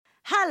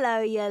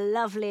Hello, you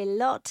lovely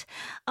lot.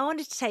 I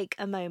wanted to take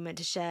a moment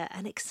to share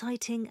an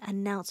exciting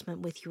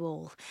announcement with you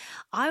all.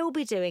 I will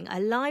be doing a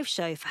live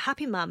show for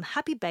Happy Mum,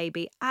 Happy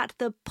Baby at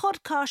the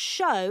Podcast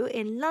Show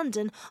in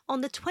London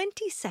on the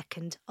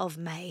 22nd of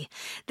May.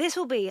 This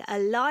will be a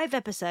live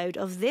episode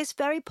of this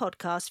very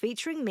podcast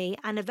featuring me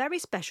and a very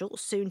special,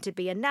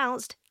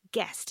 soon-to-be-announced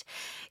guest.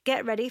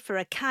 Get ready for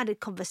a candid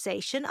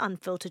conversation,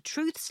 unfiltered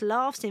truths,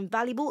 laughs,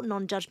 invaluable,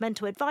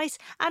 non-judgmental advice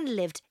and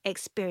lived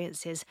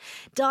experiences.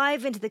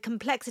 Dive into the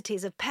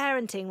complexities of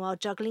parenting while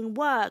juggling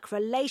work,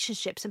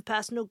 relationships and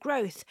personal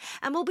growth,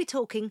 and we'll be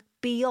talking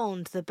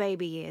beyond the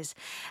baby years.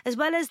 As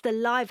well as the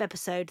live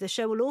episode, the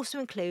show will also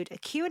include a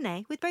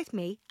Q&A with both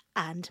me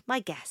and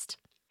my guest.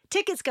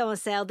 Tickets go on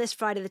sale this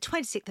Friday the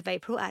 26th of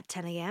April at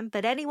 10 a.m,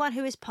 but anyone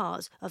who is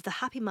part of the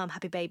Happy Mum,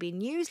 Happy Baby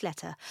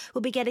newsletter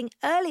will be getting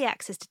early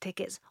access to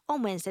tickets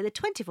on Wednesday the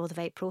 24th of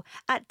April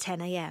at 10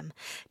 a.m.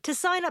 To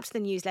sign up to the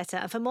newsletter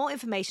and for more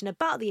information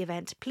about the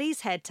event,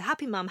 please head to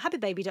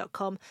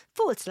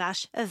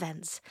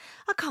happymumhappybaby.com/events.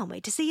 I can't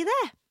wait to see you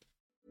there.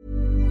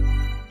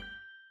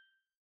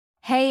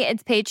 Hey,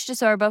 it's Paige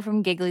DeSorbo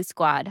from Giggly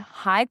Squad.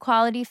 High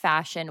quality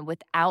fashion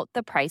without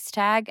the price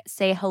tag.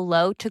 Say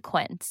hello to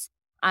Quince.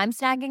 I'm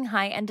snagging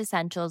high-end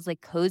essentials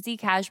like cozy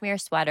cashmere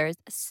sweaters,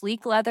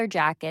 sleek leather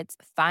jackets,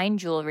 fine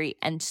jewelry,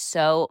 and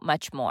so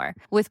much more.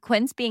 With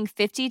Quince being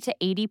 50 to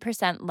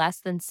 80%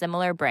 less than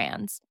similar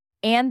brands.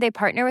 And they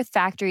partner with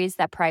factories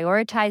that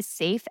prioritize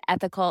safe,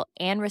 ethical,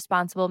 and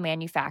responsible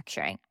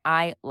manufacturing.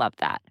 I love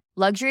that.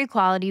 Luxury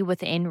quality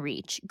within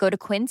reach. Go to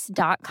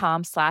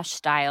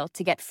quince.com/style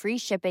to get free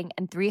shipping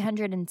and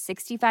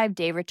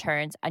 365-day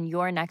returns on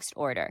your next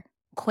order.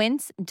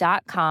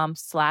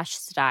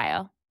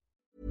 Quince.com/style.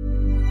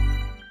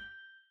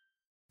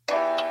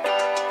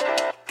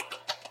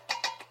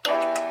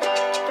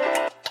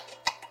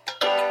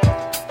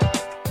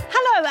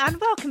 And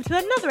welcome to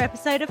another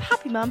episode of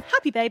Happy Mum,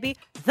 Happy Baby,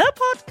 the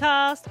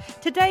podcast.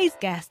 Today's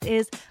guest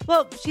is,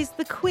 well, she's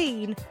the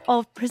queen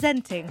of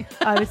presenting,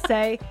 I would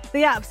say.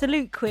 The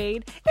absolute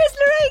queen. It's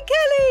Lorraine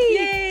Kelly.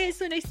 Yay,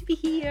 so nice to be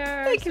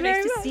here. Thank you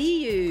very nice much. to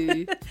see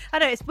you. I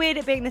know, it's weird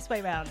it being this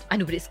way round. I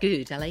know, but it's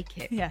good. I like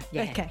it. Yeah.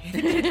 Okay. Do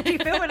you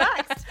feel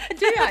relaxed? I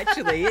do,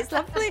 actually. It's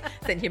lovely.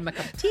 Sitting here with my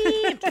cup of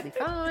tea. I'm totally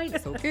fine.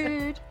 It's all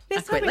good.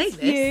 This I quite one like is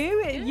this.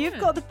 you. Yeah. You've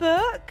got the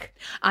book.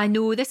 I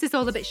know, this is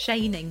all about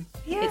shining.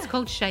 Yeah. It's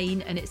called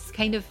Shine, and it's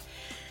kind of...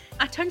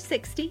 I turned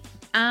 60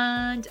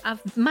 and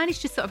I've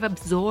managed to sort of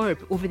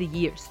absorb over the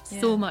years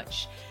so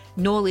much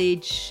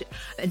knowledge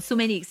and so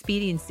many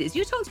experiences.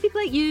 You talk to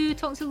people like you,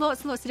 talk to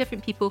lots and lots of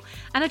different people,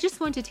 and I just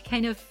wanted to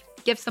kind of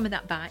give some of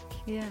that back.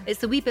 Yeah.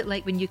 It's a wee bit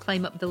like when you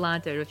climb up the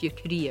ladder of your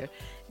career.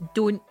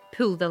 Don't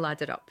pull the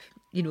ladder up.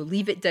 You know,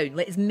 leave it down.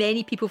 Let as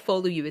many people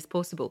follow you as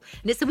possible.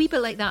 And it's a wee bit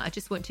like that. I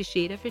just want to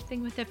share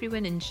everything with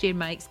everyone and share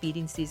my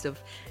experiences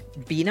of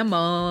being a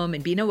mum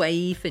and being a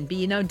wife and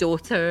being a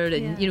daughter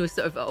and, you know,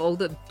 sort of all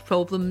the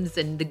problems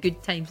and the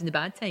good times and the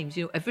bad times,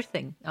 you know,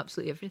 everything,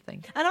 absolutely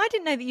everything. And I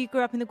didn't know that you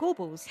grew up in the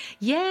Gorbals.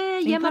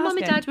 Yeah. My mum and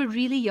Glasgow. dad were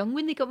really young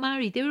when they got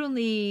married. They were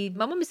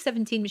my mum was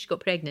 17 when she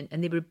got pregnant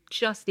and they were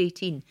just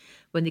 18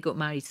 when they got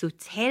married. So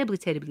terribly,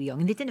 terribly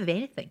young. And they didn't have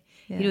anything.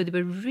 Yeah. You know, they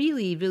were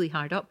really, really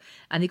hard up.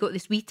 And they got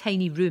this wee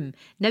tiny room.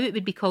 Now it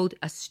would be called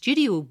a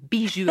studio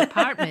bijou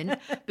apartment.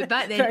 But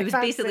back then Very it was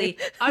fancy. basically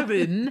a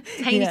room,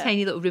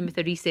 tiny little room with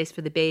a recess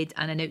for the bed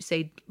and an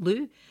outside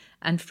loo.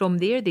 And from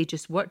there, they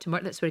just worked and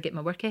worked. That's where I get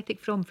my work ethic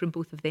from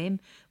both of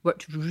them.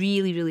 Worked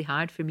really, really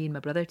hard for me and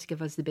my brother to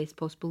give us the best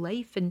possible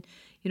life and,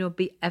 you know,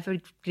 be ever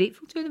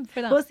grateful to them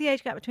for that. What's the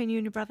age gap between you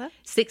and your brother?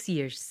 6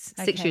 years.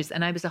 Okay. 6 years.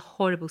 And I was a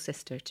horrible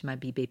sister to my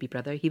baby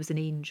brother. He was an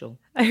angel.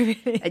 Oh,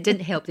 really? It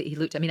didn't help that he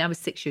looked, I mean, I was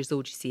 6 years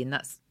old, you see, and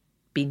that's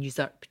been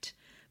usurped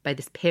by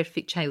this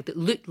perfect child that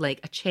looked like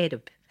a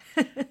cherub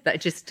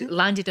that just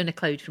landed on a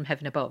cloud from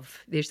heaven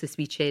above. There's this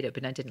wee cherub,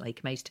 and I didn't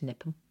like him. I used to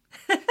nip him.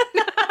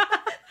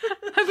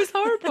 I was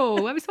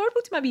horrible. I was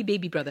horrible to my wee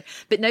baby brother.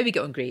 But now we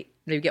get on great.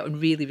 Now we get on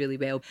really, really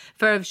well.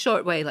 For a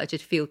short while, I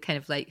just feel kind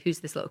of like,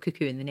 who's this little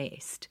cuckoo in the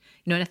nest?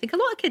 You know, and I think a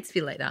lot of kids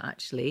feel like that,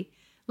 actually.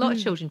 A lot of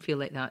children feel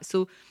like that.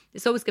 So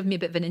it's always given me a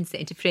bit of an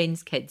insight into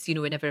friends' kids, you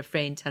know, whenever a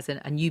friend has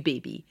a new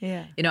baby.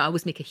 Yeah. You know, I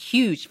always make a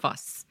huge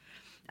fuss.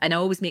 And I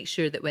always make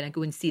sure that when I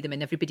go and see them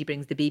and everybody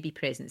brings the baby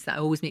presents, that I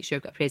always make sure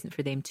I've got a present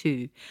for them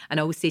too. And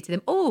I always say to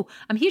them, oh,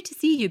 I'm here to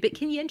see you, but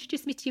can you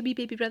introduce me to your wee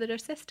baby brother or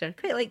sister? I'd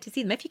quite like to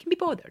see them if you can be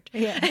bothered.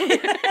 Yeah.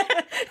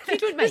 If you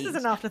don't mind. This is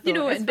an afterthought. You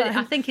know, It's but fine.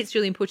 I think it's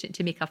really important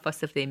to make a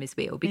fuss of them as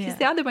well, because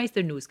otherwise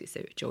their nose gets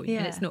out of joint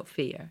and it's not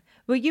fair.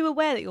 Were you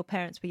aware that your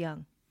parents were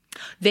young?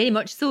 Very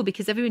much so,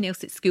 because everyone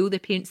else at school, their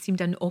parents seemed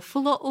an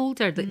awful lot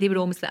older. Like they were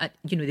almost like,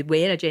 you know, they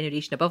were a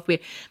generation above, where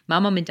my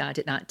mum and dad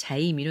at that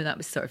time, you know, that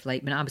was sort of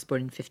like when I was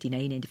born in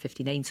 59, end of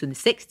 59. So in the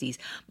 60s,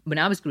 when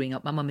I was growing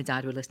up, my mum and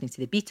dad were listening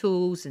to the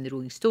Beatles and the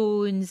Rolling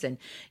Stones and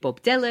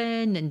Bob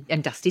Dylan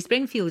and Dusty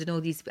Springfield and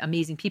all these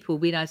amazing people,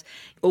 whereas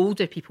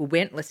older people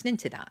weren't listening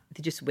to that.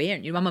 They just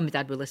weren't. You know, my mum and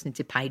dad were listening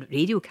to pirate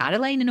radio,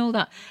 Caroline and all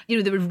that. You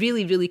know, they were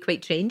really, really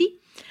quite trendy.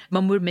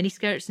 Mum wore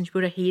miniskirts and she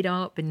wore her hair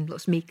up and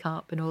lots of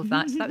makeup and all of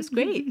that. So that was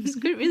great. It was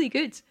good, really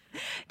good.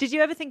 Did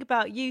you ever think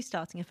about you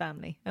starting a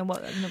family and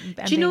what? And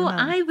Do you know, being a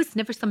mum? I was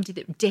never somebody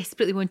that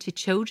desperately wanted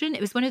children.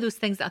 It was one of those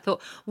things that I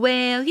thought,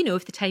 well, you know,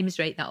 if the time is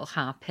right, that'll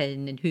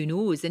happen, and who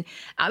knows. And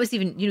I was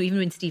even, you know, even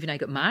when Steve and I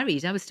got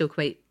married, I was still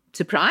quite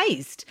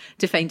surprised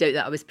to find out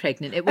that I was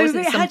pregnant. It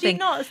wasn't Had something. you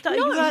not started?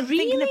 You weren't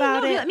thinking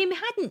about it. I mean, we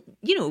hadn't.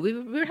 You know, we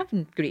were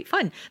having great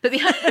fun, but we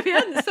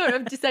hadn't sort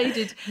of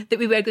decided that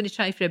we were going to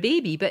try for a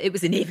baby. But it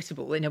was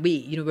inevitable in a way.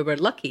 You know, we were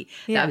lucky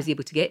that I was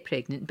able to get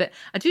pregnant. But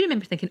I do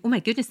remember thinking, oh my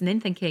goodness, and then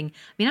thinking,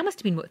 I mean, I must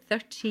have been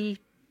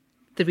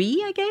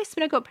 33, I guess,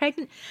 when I got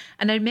pregnant.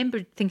 And I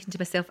remember thinking to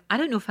myself, I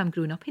don't know if I'm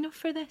grown up enough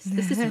for this.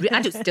 This is.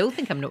 I don't still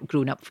think I'm not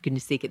grown up, for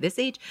goodness sake, at this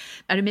age.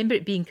 I remember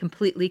it being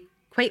completely.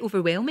 Quite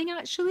overwhelming,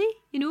 actually.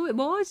 You know, it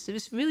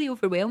was really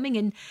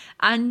overwhelming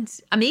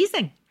and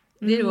amazing.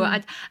 You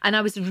know, and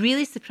I was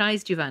really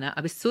surprised, Giovanna.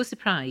 I was so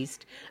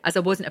surprised, as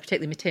I wasn't a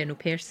particularly maternal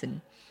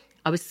person.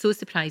 I was so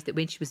surprised that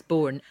when she was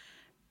born,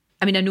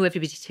 I mean, I know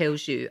everybody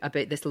tells you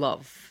about this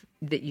love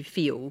that you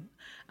feel,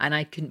 and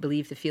I couldn't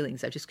believe the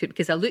feelings. I just couldn't,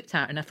 because I looked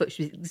at her and I thought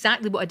she was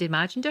exactly what I'd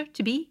imagined her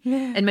to be.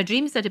 Yeah. In my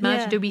dreams, I'd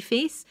imagined her wee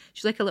face.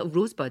 She's like a little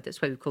rosebud.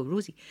 That's why we call her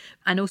Rosie.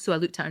 And also I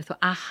looked at her and thought,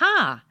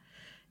 aha,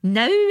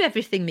 now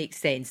everything makes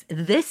sense.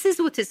 This is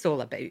what it's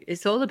all about.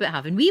 It's all about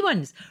having wee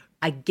ones.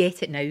 I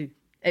get it now.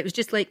 It was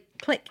just like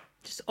click,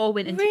 just all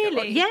went into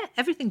Really? Yeah,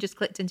 everything just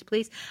clicked into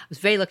place. I was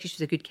very lucky. She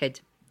was a good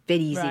kid.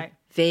 Very easy. Right.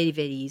 Very,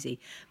 very easy.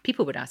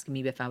 People were asking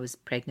me if I was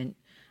pregnant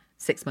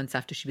 6 months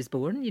after she was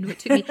born. You know, it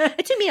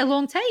took me a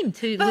long time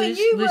to lose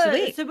the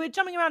weight. So we're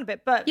jumping around a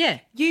bit, but Yeah.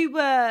 you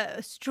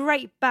were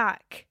straight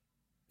back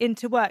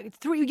into work.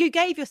 You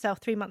gave yourself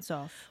 3 months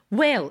off.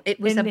 Well, it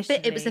was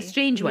a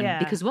strange one, Yeah.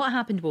 because what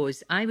happened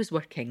was I was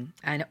working,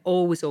 and I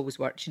always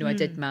worked. You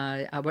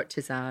know, I worked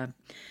as a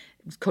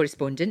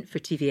correspondent for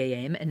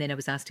TVAM, and then I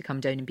was asked to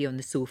come down and be on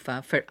the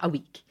sofa for a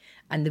week.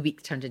 And the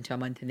week turned into a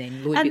month, and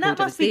then lo and And behold,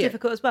 that I was must be there.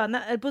 difficult as well.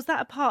 And was that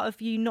a part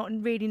of you not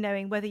really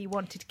knowing whether you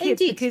wanted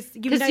kids? Indeed, Because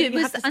you know it you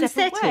was have to step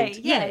unsettled.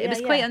 away. Yeah, it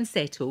was quite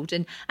unsettled,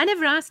 and I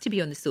never asked to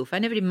be on the sofa. I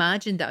never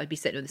imagined that I'd be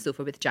sitting on the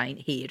sofa with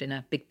giant hair and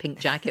a big pink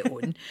jacket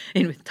on,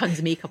 and with tons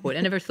of makeup on.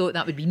 I never thought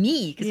that would be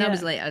me, because I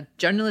was like a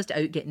journalist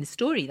out getting the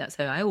story. That's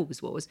how I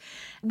always was.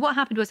 What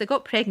happened was I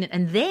got pregnant,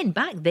 and then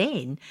back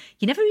then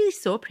you never really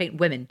saw pregnant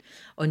women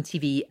on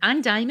TV.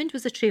 Anne Diamond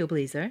was a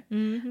trailblazer,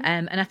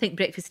 and I think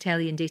breakfast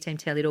telly and daytime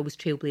telly are always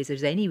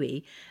trailblazers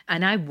anyway.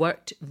 And I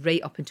worked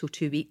right up until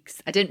 2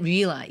 weeks. I didn't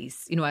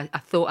realise, you know, I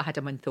thought I had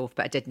a month off,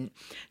 but I didn't.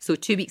 So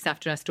 2 weeks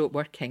after I stopped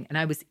working, and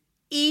I was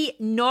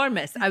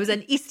enormous. I was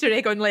an Easter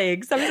egg on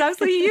legs. I was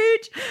absolutely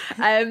huge.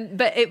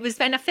 But it was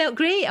fine. I felt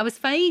great. I was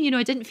fine. You know,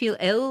 I didn't feel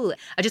ill.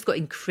 I just got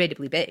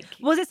incredibly big.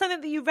 Was it something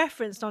that you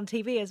referenced on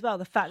TV as well,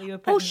 the fact that you were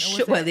pregnant? Oh,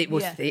 sure. Well, it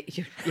was,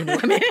 you know,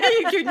 I mean,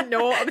 you could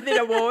not, there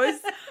I was.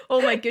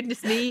 Oh, my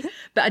goodness me.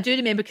 But I do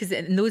remember, because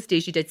in those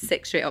days you did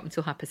 6 right up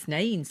until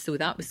 9:30. So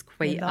that was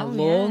quite a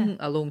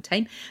long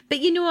time. But,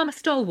 you know, I'm a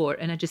stalwart,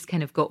 and I just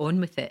kind of got on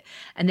with it.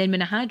 And then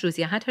when I had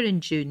Rosie, I had her in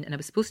June, and I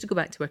was supposed to go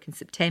back to work in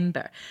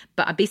September.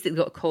 But I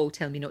basically got a call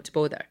telling me not to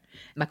bother.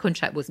 My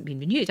contract wasn't being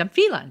renewed. I'm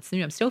freelance, you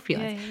know, I'm still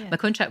freelance. My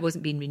contract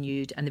wasn't being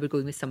renewed, and they were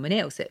going with someone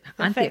else.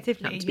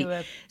 Effectively, you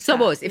were so I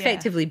was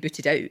effectively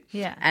booted out.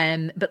 Yeah.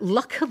 But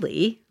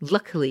luckily,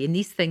 in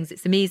these things,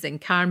 it's amazing.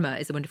 Karma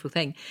is a wonderful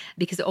thing,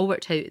 because it all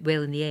worked out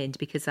well in the end,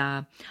 because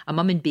a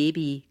mum and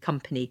baby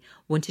company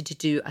wanted to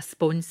do a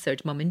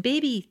sponsored mum and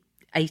baby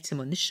item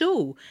on the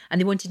show, and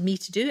they wanted me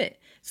to do it.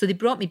 So they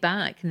brought me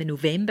back in the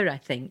November, I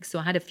think. So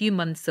I had a few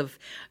months of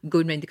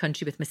going around the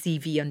country with my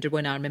CV under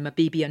one arm and my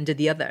baby under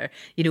the other,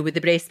 you know, with the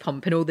breast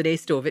pump and all the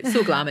rest of it.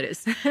 So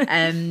glamorous.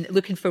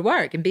 Looking for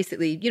work, and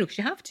basically, you know, because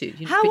you have to.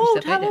 You know,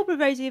 How old would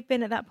Rosie have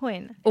been at that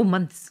point? Oh,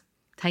 months.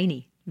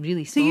 Tiny.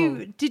 Really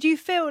small.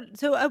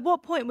 So at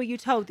what point were you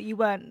told that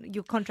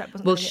your contract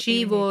wasn't? Well,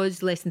 she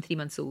was less than 3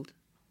 months old.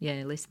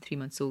 Yeah, less than 3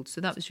 months old.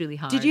 So that was really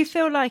hard. Did you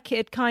feel like it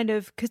had kind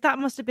of, because that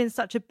must have been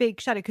such a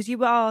big shadow, because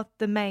you are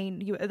the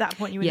main, at that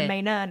point you were the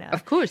main earner.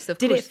 Of course.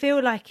 Did it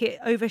feel like it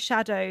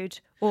overshadowed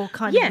or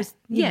kind of was,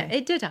 Yeah,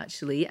 it did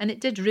actually. And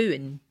it did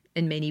ruin,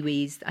 in many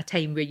ways, a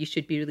time where you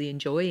should be really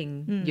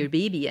enjoying your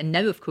baby. And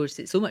now, of course,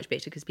 it's so much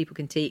better, because people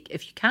can take,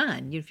 if you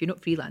can, if you're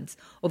not freelance,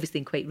 obviously,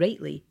 and quite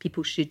rightly,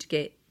 people should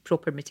get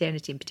proper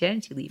maternity and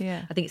paternity leave.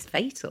 Yeah. I think it's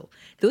vital.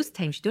 Those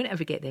times you don't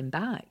ever get them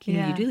back. You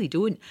know, you really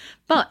don't.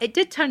 But it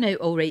did turn out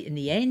all right in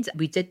the end.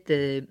 We did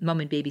the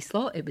mum and baby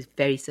slot. It was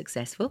very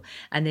successful.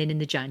 And then in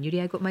the January,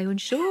 I got my own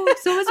show.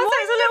 So it was a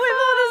little bit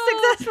more than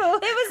successful.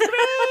 It was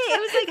great. It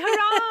was like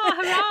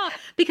hurrah.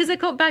 Because I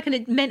got back, and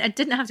it meant I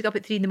didn't have to go up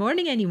at 3 a.m.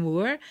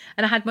 anymore,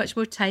 and I had much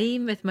more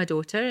time with my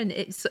daughter, and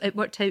it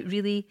worked out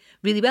really,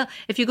 really well.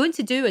 If you're going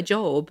to do a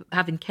job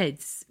having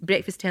kids,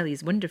 breakfast telly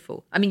is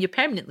wonderful. I mean, you're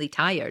permanently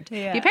tired.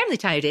 Yeah. You're permanently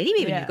tired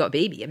anyway when you've got a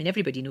baby. I mean,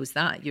 everybody knows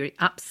that. You're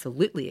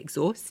absolutely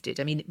exhausted.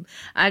 I mean,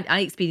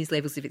 I experienced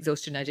levels of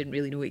exhaustion I didn't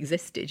really know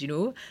existed, you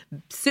know,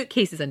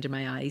 suitcases under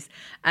my eyes.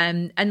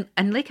 And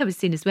like I was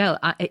saying as well,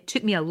 it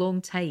took me a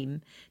long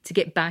time to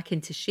get back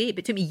into shape.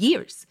 It took me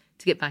years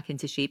to get back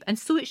into shape, and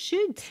so it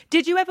should.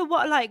 Did you ever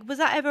was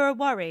that ever a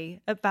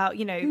worry about,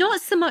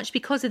 Not so much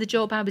because of the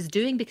job I was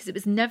doing, because it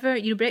was never,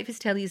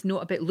 breakfast telly is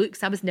not about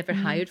looks. I was never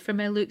hired for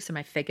my looks or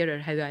my figure or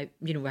how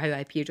I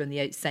appeared on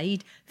the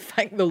outside.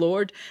 Thank the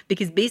Lord,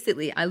 because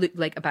basically I looked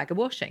like a bag of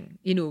washing.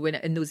 When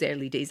in those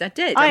early days I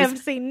did. I have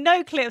seen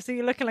no clips of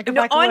you looking like a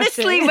bag of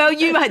honestly,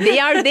 washing. well, they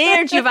are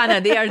there,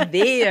 Giovanna. They are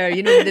there.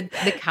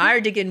 The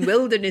cardigan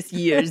wilderness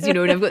years. And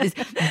I've got this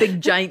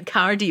big giant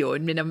cardio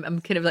on, and I'm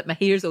kind of like my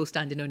hair's all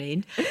standing on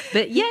end.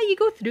 But yeah, you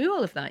go through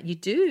all of that. You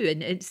do,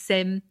 and it's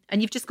and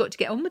you've just got to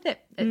get on with it.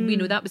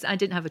 I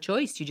didn't have a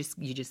choice. You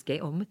just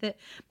get on with it.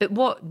 But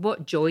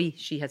what joy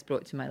she has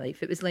brought to my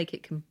life. It was like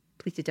it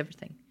completed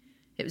everything.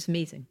 It was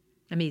amazing.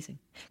 Amazing.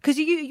 Because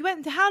you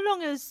went. How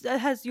long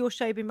has your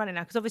show been running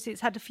now? Because obviously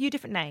it's had a few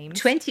different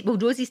names.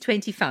 Rosie's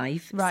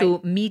 25. Right. So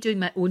me doing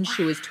my own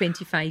show is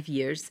 25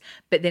 years.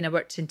 But then I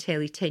worked in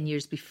telly 10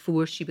 years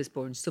before she was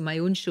born. So my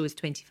own show is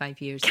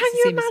 25 years. Can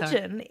you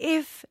imagine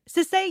if,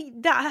 so say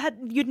that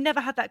you'd never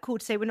had that call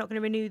to say we're not going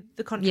to renew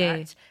the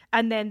contract,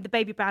 and then the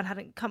baby Brown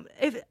hadn't come.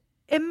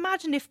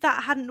 Imagine if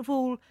that hadn't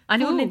fallen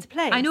into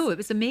place. I know, it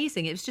was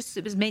amazing. It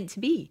was meant to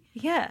be.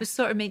 Yeah, it was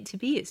sort of meant to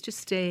be. It's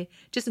just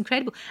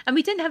incredible. And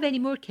we didn't have any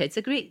more kids.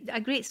 A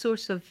great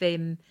source of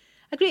a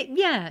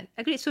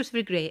great source of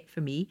regret for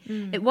me.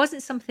 It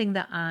wasn't something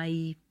that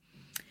that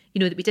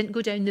we didn't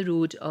go down the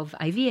road of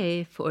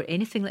IVF or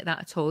anything like that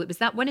at all. It was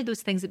one of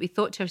those things that we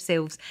thought to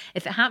ourselves,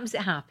 if it happens,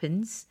 it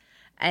happens.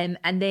 And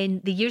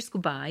then the years go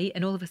by,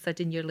 and all of a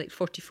sudden you're like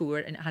 44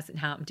 and it hasn't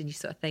happened, and you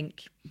sort of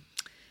think,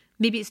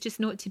 maybe it's just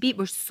not to be.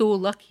 We're so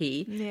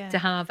lucky to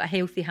have a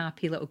healthy,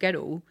 happy little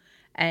girl.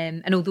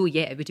 And although,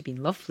 it would have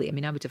been lovely. I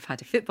mean, I would have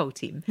had a football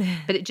team,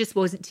 but it just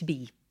wasn't to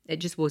be. It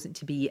just wasn't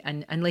to be.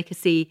 And like I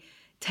say,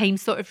 time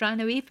sort of ran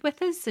away with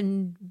us.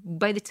 And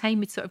by the time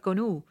we'd sort of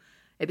gone,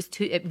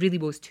 it really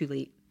was too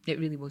late. It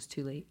really was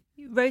too late.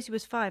 Rosie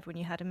was 5 when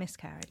you had a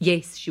miscarriage.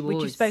 Yes, she was.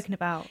 Which you've spoken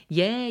about.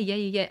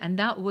 Yeah. And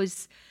that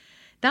was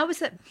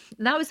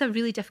a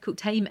really difficult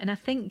time. And I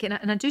think,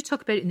 and I do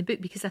talk about it in the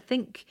book, because I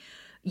think,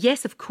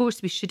 yes, of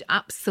course, we should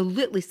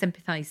absolutely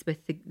sympathise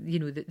with the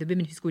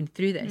women who's going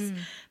through this.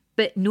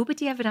 But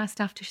nobody ever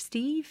asked after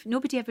Steve.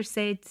 Nobody ever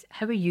said,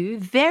 how are you?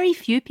 Very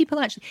few people,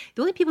 actually.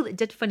 The only people that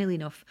did, funnily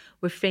enough,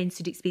 were friends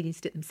who'd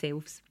experienced it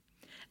themselves.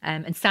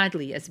 And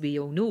sadly, as we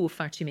all know,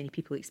 far too many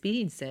people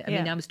experience it. I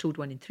mean, I was told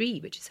 1 in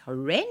 3, which is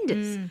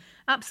horrendous.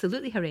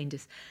 Absolutely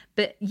horrendous.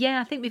 But yeah,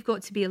 I think we've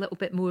got to be a little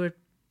bit more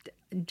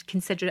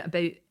considerate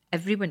about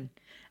everyone.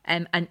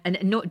 And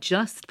not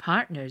just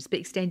partners, but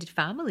extended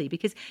family,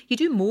 because you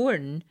do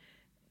mourn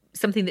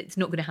something that's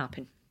not going to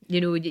happen.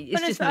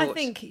 It's just not. I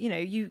think,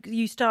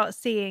 you start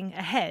seeing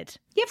ahead.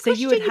 Yeah, of so course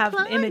you would have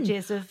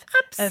images of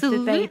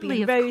the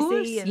baby and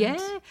Rosie. And...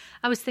 Yeah,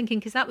 I was thinking,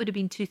 because that would have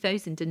been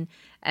 2000,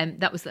 and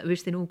that was like, we were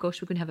saying, oh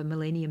gosh, we're going to have a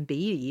millennium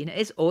baby, and it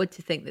is odd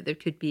to think that there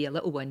could be a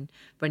little one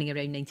running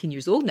around 19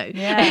 years old now.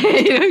 Yeah.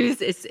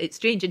 It's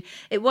strange, and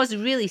it was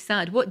really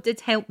sad. What did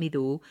help me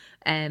though,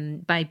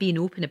 by being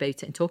open about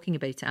it and talking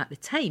about it at the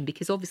time,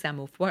 because obviously I'm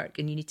off work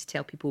and you need to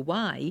tell people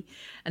why,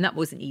 and that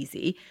wasn't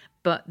easy.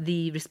 But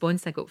the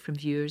response I got from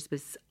viewers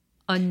was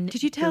unbelievable.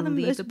 Did you tell them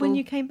when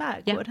you came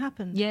back what had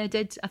happened? Yeah, I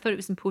did. I thought it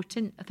was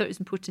important. I thought it was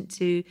important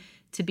to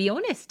be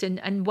honest.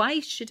 And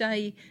why should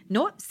I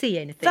not say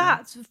anything?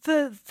 That's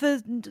for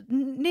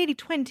nearly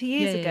 20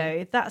 years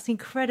ago. That's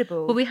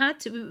incredible. Well, we had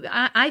to.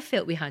 I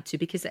felt we had to,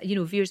 because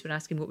viewers were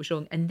asking what was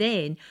wrong, and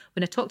then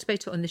when I talked about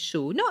it on the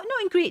show, not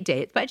in great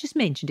depth, but I just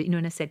mentioned it,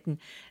 and I said,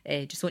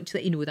 just want to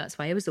let you know that's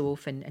why I was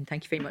off, and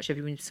thank you very much.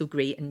 Everyone was so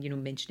great,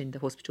 and mentioning the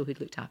hospital who'd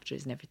looked after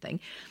us and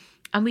everything.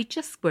 And we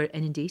just were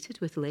inundated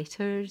with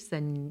letters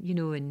and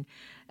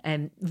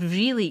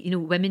really,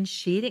 women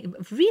sharing,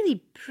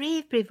 really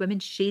brave women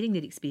sharing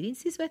their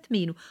experiences with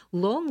me,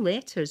 long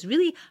letters,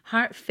 really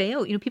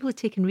heartfelt, people had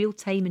taken real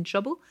time and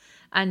trouble.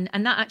 And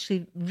that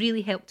actually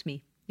really helped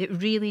me. It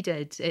really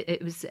did.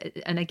 It was,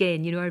 and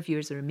again, our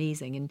viewers are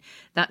amazing, and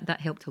that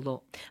helped a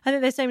lot. I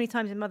think there's so many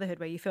times in motherhood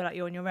where you feel like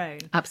you're on your own.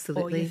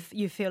 Absolutely. Or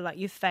you feel like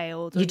you've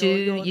failed. Or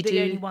you're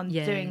the only one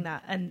doing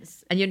that, and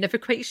you're never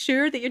quite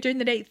sure that you're doing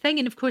the right thing.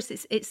 And of course,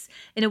 it's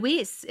in a way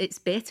it's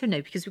better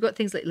now, because we've got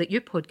things like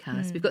your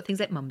podcast, we've got things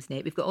like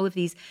Mumsnet, we've got all of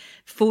these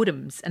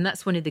forums, and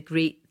that's one of the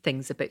great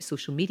things about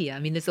social media. I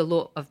mean, there's a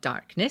lot of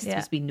darkness,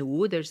 as we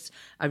know. There's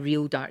a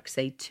real dark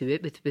side to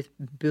it with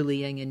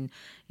bullying and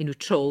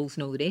trolls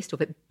and all the rest of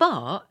it.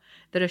 But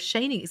there are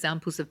shining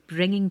examples of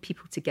bringing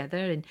people together.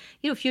 And,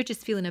 if you're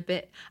just feeling a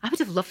bit... I would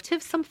have loved to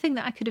have something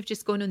that I could have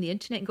just gone on the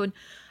internet and gone,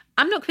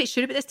 I'm not quite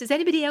sure about this. Does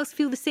anybody else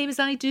feel the same as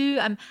I do?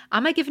 Am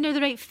I giving her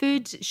the right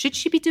food? Should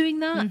she be doing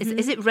that? Mm-hmm.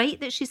 Is it right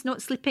that she's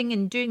not sleeping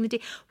and during the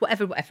day?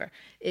 Whatever.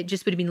 It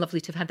just would have been lovely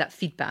to have had that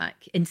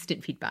feedback,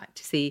 instant feedback,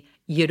 to say,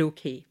 you're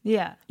okay.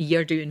 Yeah.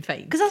 You're doing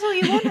fine. Because that's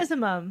what you want as a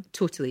mum.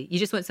 Totally. You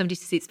just want somebody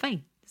to say it's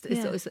fine.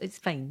 It's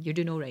fine. You're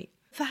doing all right.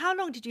 For how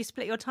long did you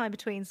split your time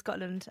between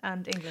Scotland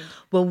and England?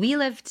 Well, we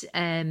lived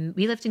in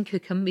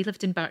Cookham. We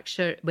lived in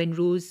Berkshire when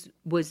Rose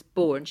was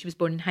born. She was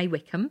born in High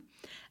Wycombe.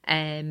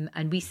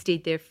 and we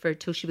stayed there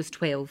till she was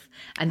 12.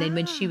 And then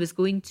when she was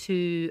going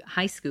to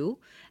high school,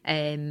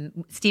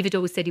 Steve had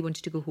always said he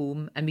wanted to go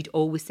home, and we'd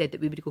always said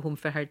that we would go home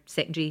for her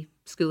secondary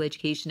school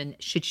education and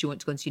should she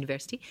want to go into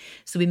university.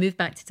 So we moved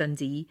back to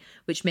Dundee,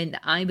 which meant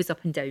that I was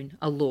up and down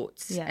a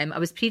lot. I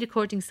was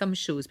pre-recording some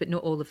shows, but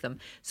not all of them.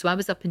 So I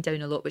was up and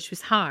down a lot, which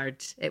was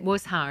hard. It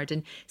was hard.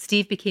 And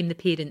Steve became the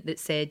parent that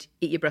said,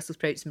 eat your Brussels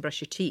sprouts and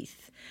brush your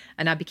teeth.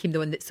 And I became the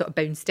one that sort of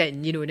bounced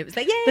in, and it was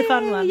like, yeah, the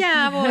fun one.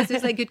 Yeah, I was. It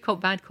was like good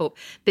cop, bad cop.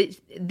 But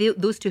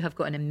those two have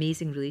got an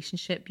amazing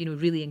relationship,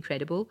 really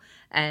incredible.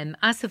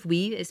 As have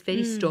we. It's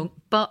very strong.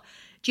 But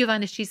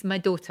Giovanna, she's my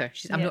daughter.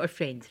 I'm not her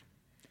friend.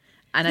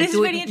 And this I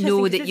don't really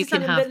know that you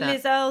can have that.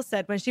 Liz Earle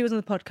said when she was on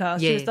the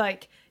podcast, she was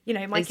like,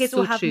 my kids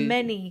will have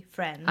many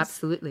friends.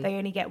 Absolutely. They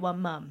only get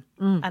one mum,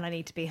 and I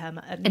need to be her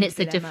mum. And it's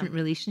a different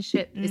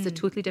relationship. It's a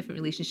totally different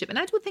relationship. And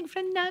I don't think for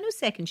a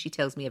nanosecond she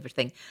tells me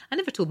everything. I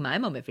never told my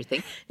mum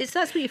everything. That's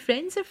what your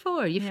friends are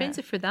for. Your friends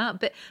are for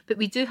that. But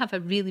we do have a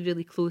really,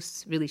 really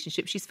close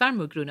relationship. She's far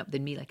more grown up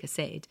than me, like I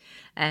said.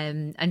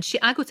 And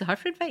I go to her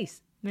for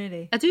advice.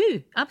 Really? I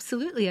do.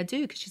 Absolutely, I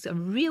do. Because she's a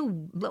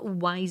real little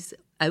wise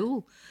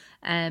owl.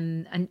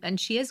 And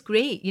she is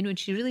great, and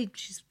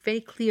she's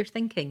very clear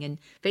thinking and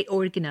very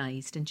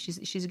organised, and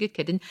she's a good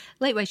kid. And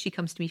likewise, she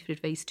comes to me for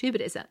advice too,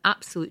 but it's an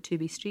absolute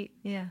two-way street.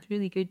 Yeah. It's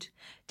really good.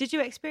 Did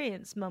you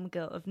experience mum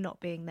guilt of not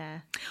being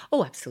there?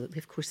 Oh, absolutely.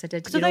 Of course I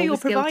did. Because although you're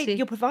providing,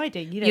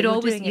 you're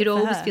always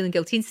feeling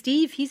guilty. And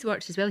Steve, he's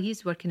worked as well.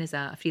 He's working as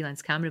a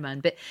freelance cameraman,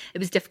 but it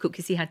was difficult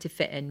because he had to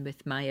fit in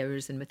with my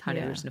hours and with her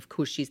hours. And of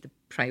course, she's the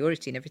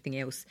priority and everything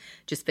else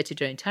just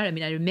fitted around her. I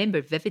mean, I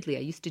remember vividly, I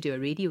used to do a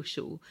radio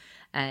show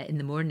in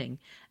the morning.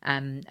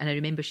 And I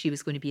remember she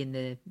was going to be in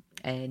the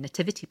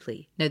nativity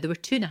play. Now, they were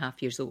 2.5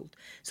 years old.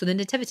 So the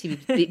nativity was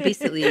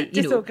basically,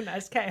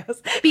 disorganised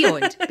chaos.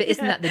 Beyond. But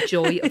isn't that the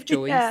joy of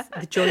joys? Yeah.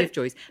 The joy of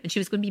joys. And she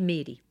was going to be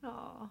Mary.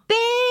 Aww.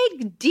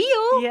 Big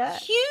deal. Yeah.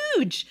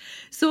 Huge.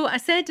 So I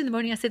said in the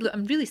morning, look,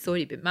 I'm really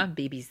sorry, but my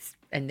baby's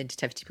in the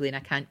nativity play and I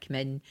can't come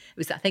in.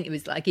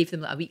 I gave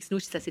them a week's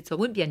notice. I said, so I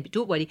won't be in, but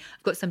don't worry.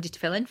 I've got somebody to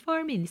fill in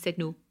for me. And they said,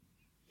 no. And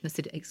I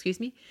said,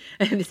 excuse me?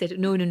 And they said,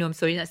 no, I'm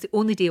sorry. That's the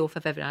only day off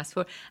I've ever asked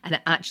for. And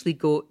I actually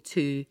got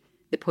to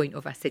the point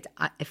of, I said,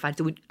 if I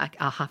don't,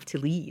 I'll have to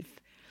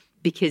leave.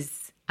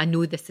 Because I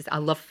know I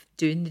love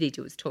doing the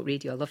radio. It's talk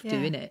radio. I love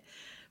doing it.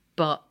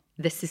 But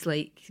this is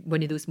like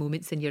one of those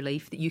moments in your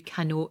life that you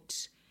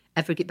cannot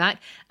ever get back.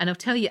 And I'll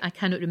tell you, I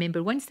cannot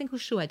remember one single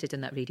show I did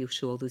on that radio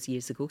show all those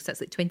years ago. So that's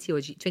like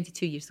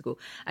 22 years ago.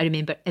 I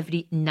remember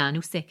every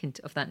nanosecond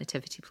of that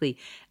nativity play.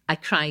 I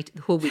cried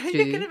the whole way through.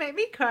 You're going to make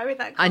me cry with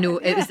that comment. I know,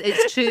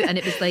 it's true. And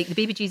it was like the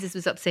baby Jesus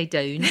was upside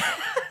down.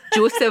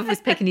 Joseph was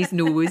picking his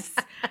nose.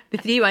 The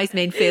three wise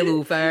men fell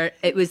over.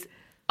 It was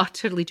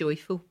utterly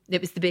joyful.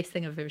 It was the best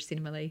thing I've ever seen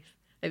in my life.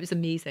 It was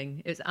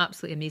amazing. It was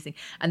absolutely amazing.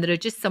 And there are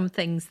just some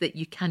things that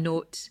you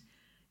cannot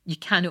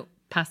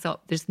pass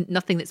up. There's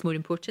nothing that's more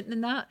important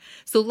than that.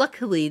 So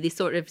luckily they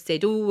sort of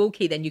said, oh,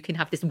 okay, then you can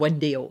have this one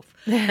day off.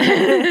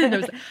 And I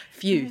was like,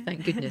 phew,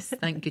 thank goodness.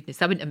 I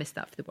wouldn't have missed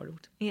that for the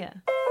world. Yeah.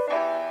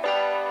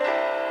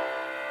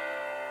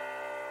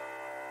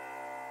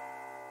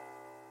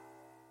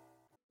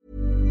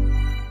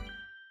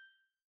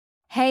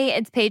 Hey,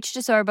 it's Paige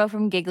DeSorbo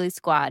from Giggly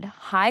Squad.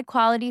 High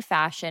quality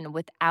fashion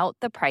without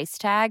the price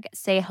tag.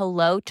 Say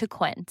hello to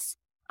Quince.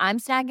 I'm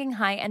snagging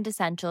high-end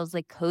essentials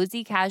like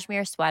cozy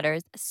cashmere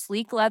sweaters,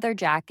 sleek leather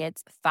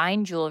jackets,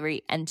 fine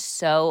jewelry, and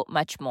so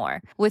much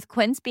more. With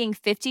Quince being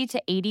 50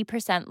 to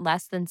 80%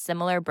 less than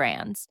similar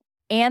brands.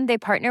 And they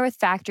partner with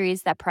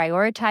factories that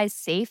prioritize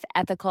safe,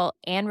 ethical,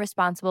 and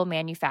responsible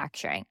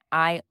manufacturing.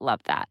 I love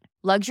that.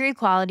 Luxury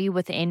quality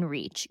within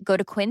reach. Go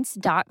to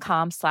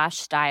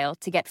quince.com/style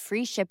to get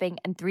free shipping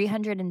and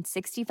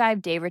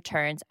 365-day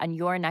returns on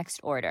your next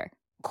order.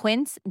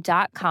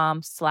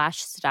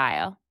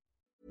 Quince.com/style.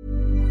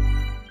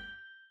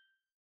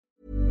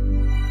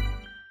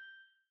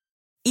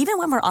 Even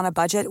when we're on a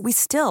budget, we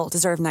still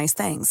deserve nice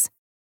things.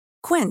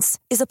 Quince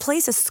is a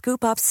place to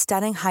scoop up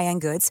stunning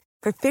high-end goods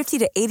for 50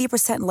 to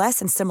 80% less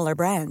than similar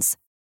brands.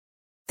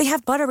 They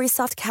have buttery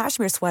soft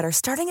cashmere sweaters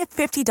starting at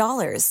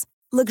 $50,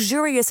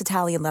 luxurious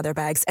Italian leather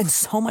bags, and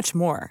so much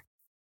more.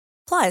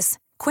 Plus,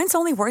 Quince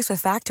only works with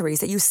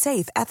factories that use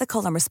safe,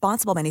 ethical, and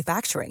responsible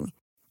manufacturing.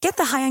 Get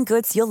the high-end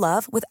goods you'll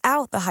love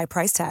without the high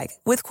price tag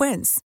with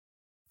Quince.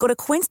 Go to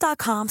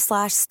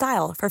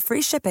quince.com/style for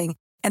free shipping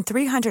and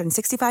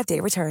 365-day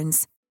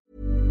returns.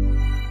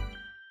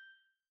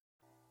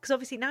 Because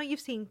obviously now you've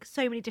seen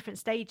so many different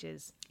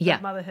stages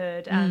of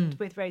motherhood and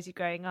with Rosie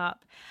growing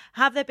up.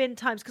 Have there been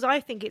times, because I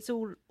think it's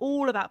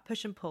all about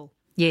push and pull.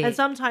 Yeah. And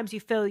sometimes you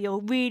feel you're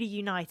really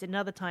united, and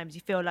other times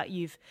you feel like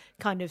you've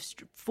kind of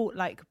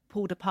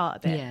pulled apart a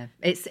bit. Yeah,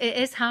 it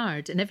is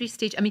hard. And every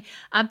stage, I mean,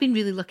 I've been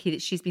really lucky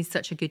that she's been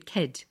such a good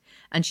kid,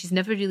 and she's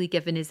never really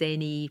given us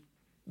any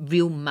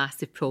real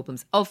massive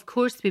problems. Of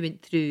course, we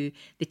went through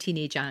the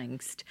teenage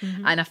angst,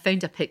 and I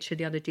found a picture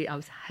the other day. I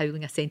was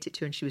howling. I sent it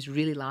to her, and she was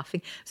really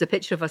laughing. It was a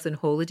picture of us on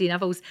holiday, and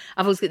I've always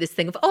got this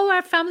thing of,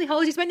 our family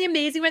holidays, weren't they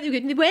amazing? Weren't they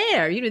good? And they were,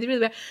 they really were.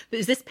 But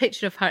there's this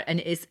picture of her, and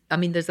it is. I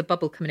mean, there's a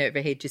bubble coming out of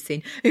her head, just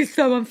saying, "It's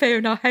so unfair,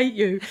 and I hate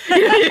you."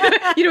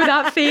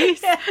 That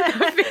face,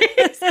 that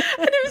face.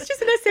 And it was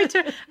just, and I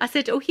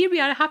said to her, "Oh, here we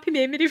are, a happy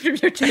memory from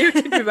your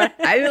childhood." We were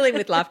howling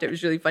with laughter. It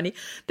was really funny,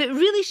 but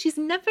really, she's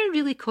never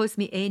really caused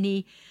me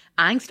any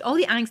angst. All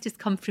the angst has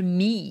come from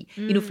me,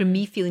 from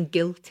me feeling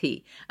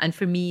guilty, and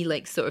for me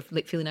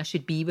feeling I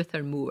should be with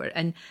her more,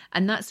 and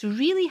that's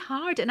really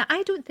hard. And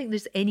I don't think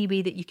there's any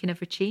way that you can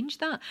ever change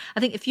that. I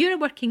think if you're a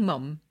working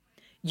mum,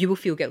 you will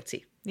feel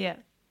guilty. Yeah.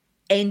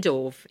 End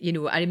of.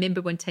 I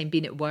remember one time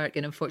being at work,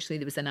 and unfortunately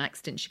there was an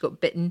accident. She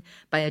got bitten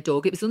by a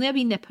dog. It was only a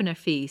wee nip on her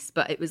face,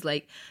 but it was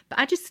like, but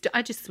I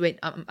just went,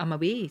 I'm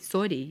away,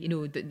 sorry.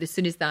 As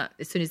soon as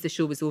the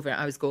show was over,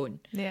 I was gone.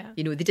 Yeah.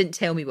 They didn't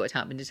tell me what had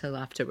happened until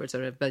afterwards,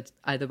 but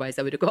otherwise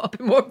I would have got up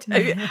and walked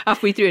out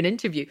halfway through an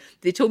interview.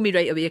 They told me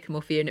right away I come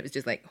off air, and it was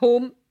just like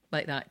home,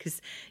 like that,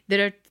 because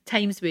there are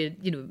times where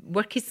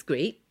work is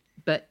great,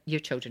 but your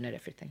children are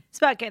everything. It's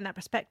about getting that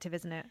perspective,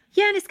 isn't it?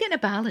 Yeah, and it's getting a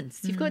balance.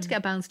 You've got to get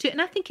a balance too. And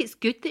I think it's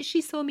good that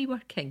she saw me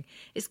working.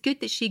 It's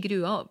good that she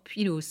grew up,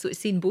 so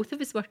seeing both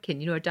of us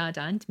working, her dad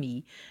and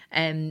me.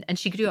 And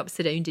she grew up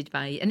surrounded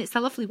by, and it's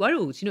a lovely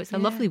world, it's a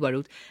lovely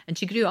world. And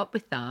she grew up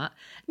with that.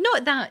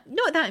 Not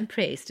that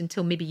impressed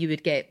until maybe you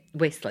would get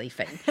Westlife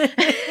in.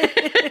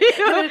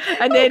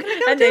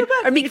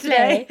 Or Meek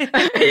Flay.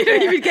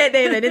 You would get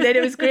them in, and then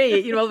it was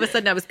great. All of a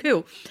sudden I was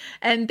cool.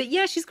 But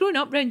yeah, she's grown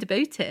up round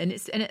about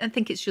it, and I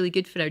think it's really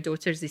good for our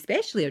daughters,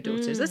 especially our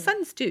daughters, our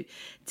sons too,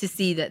 to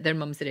see that their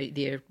mums are out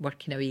there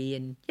working away,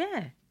 and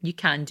yeah, you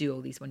can do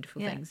all these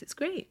wonderful things. It's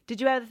great. Did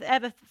you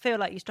ever feel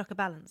like you struck a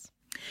balance?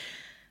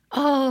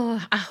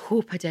 Oh, I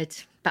hope I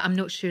did, but I'm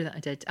not sure that I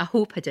did. I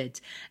hope I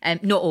did.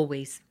 Not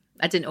always.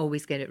 I didn't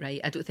always get it right.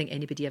 I don't think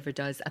anybody ever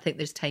does. I think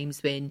there's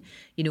times when,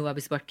 I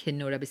was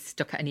working, or I was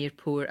stuck at an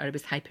airport, or I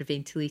was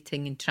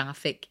hyperventilating in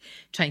traffic,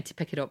 trying to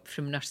pick her up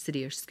from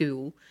nursery or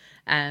school.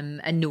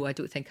 And no, I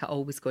don't think I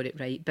always got it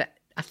right. But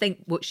I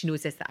think what she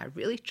knows is that I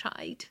really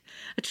tried.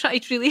 I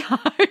tried really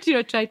hard.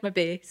 I tried my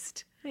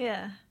best.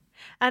 Yeah.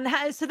 And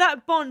so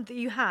that bond that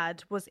you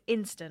had was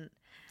instant.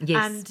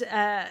 Yes.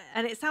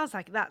 And it sounds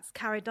like that's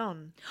carried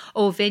on.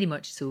 Oh, very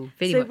much so.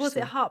 Very much so. So was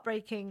it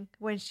heartbreaking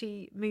when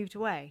she moved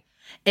away?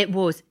 It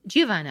was.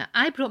 Giovanna,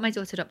 I brought my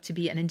daughter up to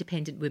be an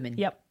independent woman.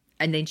 Yep.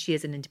 And then she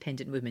is an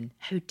independent woman.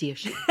 How dare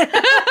she?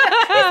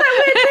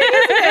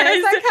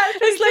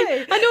 It's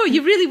like, I know,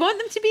 you really want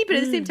them to be, but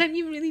at the same time,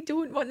 you really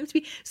don't want them to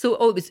be. So,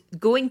 it was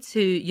going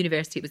to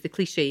university. It was the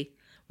cliche.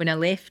 When I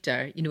left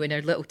her, in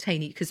her little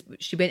tiny, because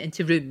she went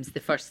into rooms the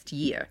first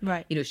year.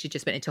 Right. She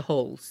just went into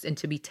halls,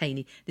 into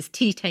this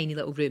teeny tiny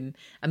little room,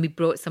 and we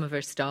brought some of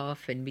her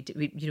stuff, and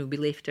we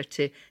left her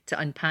to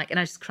unpack, and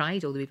I just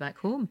cried all the way back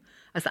home.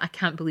 I was like, I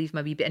can't believe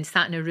my wee bit, and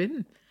sat in her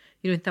room.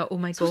 And thought, oh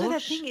my gosh. Also, the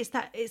thing is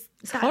that it's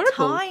that horrible.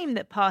 time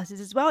that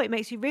passes as well. It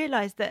makes you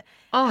realise that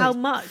how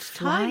much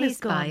time has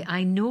gone. By.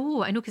 I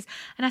know. And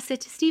I said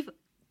to Steve,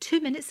 2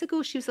 minutes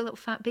ago she was a little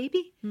fat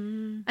baby,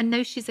 and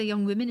now she's a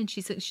young woman, and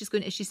she's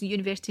in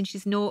university, and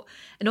she's not.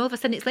 And all of a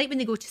sudden, it's like when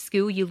they go to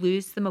school, you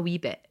lose them a wee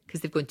bit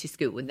because they've gone to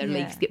school and their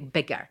legs get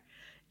bigger.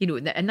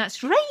 And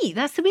that's right.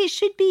 That's the way it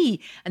should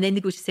be. And then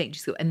they go to secondary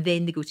school, and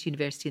then they go to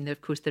university, and of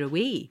course they're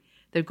away.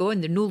 They're gone.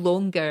 They're no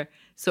longer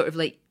sort of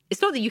like.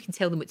 It's not that you can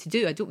tell them what to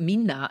do. I don't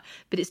mean that,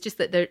 but it's just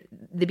that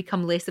they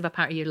become less of a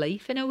part of your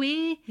life in a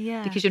way.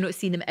 Yeah. Because you're not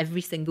seeing them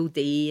every single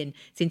day and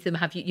saying to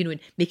them, and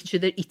making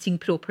sure they're eating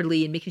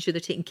properly and making sure they're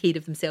taking care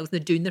of themselves and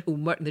they're doing their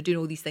homework and they're doing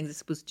all these things they're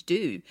supposed to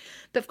do.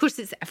 But of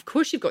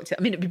course you've got to.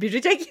 I mean, it would be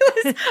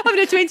ridiculous having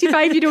a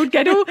 25-year-old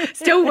kiddo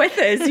still with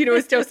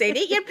us, still saying,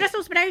 "Eat your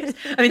Brussels sprouts."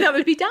 I mean, that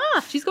would be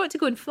daft. She's got to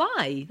go and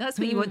fly. That's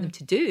what you want them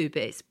to do,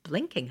 but it's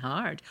blinking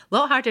hard. A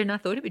lot harder than I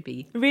thought it would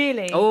be.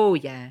 Really? Oh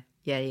yeah.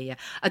 Yeah.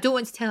 I don't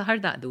want to tell her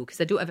that though,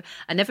 because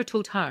I never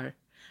told her.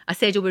 I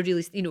said, we're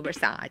really, we're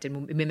sad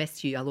and we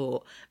miss you a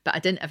lot. But I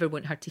didn't ever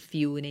want her to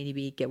feel in any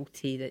way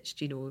guilty that,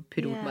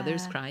 poor old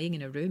mother's crying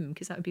in her room,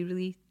 because that would be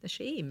really a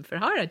shame for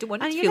her. I don't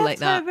want her to feel like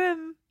that. And you left her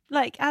room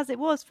as it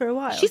was for a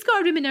while. She's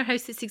got a room in her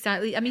house that's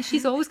exactly,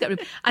 she's always got a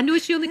room. I know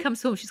she only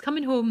comes home, she's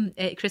coming home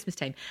at Christmas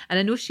time, and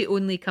I know she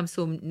only comes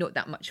home not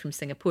that much from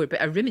Singapore,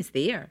 but her room is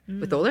there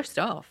with all her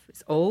stuff.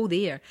 It's all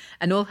there.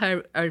 And all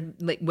her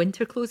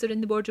winter clothes are in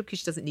the wardrobe because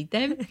she doesn't need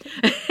them.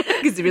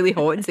 Because it's really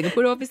hot in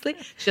Singapore, obviously.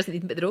 She doesn't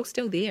need them, but they're all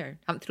still there.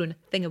 I haven't thrown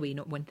a thing away,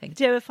 not one thing.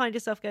 Do you ever find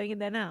yourself going in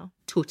there now?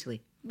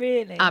 Totally.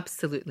 Really?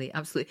 Absolutely.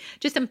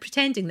 Just I'm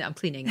pretending that I'm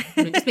cleaning,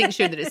 just making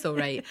sure that it's all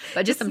right. But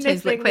I just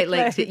sometimes quite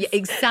like to. Yeah,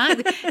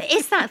 exactly.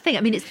 It's that thing.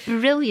 I mean, it's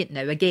brilliant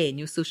now.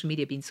 Again, social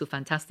media being so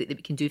fantastic that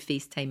we can do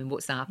FaceTime and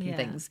WhatsApp and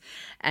things.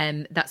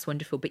 That's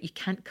wonderful. But you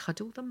can't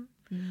cuddle them.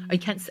 Or you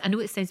can't. I know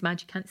it sounds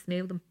mad. You can't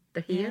smell them.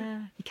 their hair. Yeah.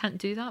 You can't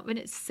do that when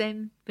it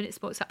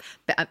spots up.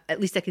 But at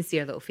least I can see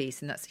her little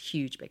face, and that's a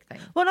huge big thing.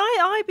 Well,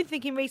 I've been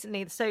thinking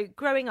recently, so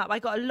growing up, I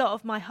got a lot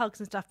of my hugs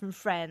and stuff from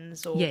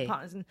friends or Yeah.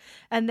 partners.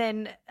 And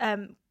then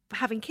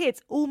having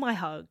kids, all my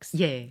hugs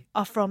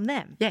are from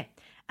them. Yeah.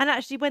 And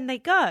actually, when they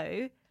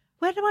go,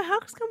 where do my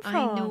hugs come from?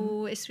 I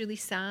know, it's really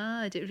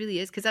sad. It really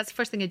is, because that's the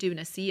first thing I do when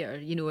I see her,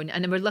 you know,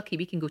 and we're lucky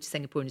we can go to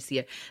Singapore and see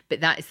her.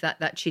 But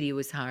that Cheerio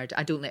is hard.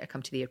 I don't let her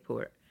come to the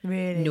airport.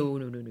 Really? No,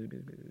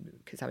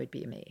 because I would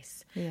be a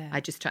mess. Yeah. I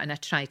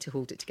try to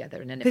hold it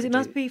together. Because it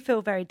must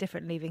feel very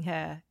different leaving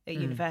her at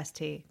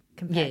university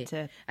compared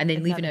to and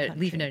then leaving another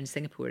her in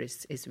Singapore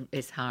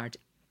is hard.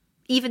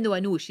 Even though I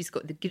know she's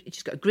got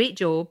a great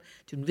job,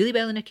 doing really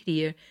well in her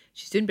career,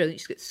 she's doing brilliant.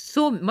 She's got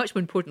so much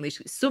more importantly, she's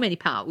got so many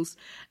pals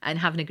and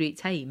having a great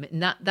time,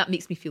 and that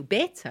makes me feel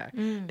better.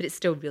 But it's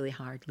still really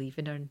hard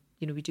leaving her. And,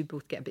 you know, we do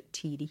both get a bit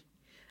teary.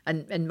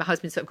 And my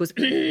husband sort of goes,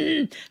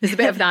 there's a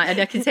bit of that, and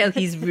I can tell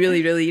he's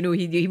really, really, you know,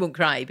 he won't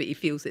cry, but he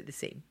feels it the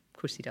same.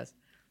 Of course he does.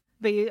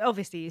 But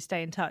obviously you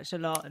stay in touch a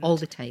lot. All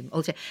the time.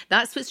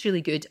 That's what's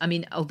really good. I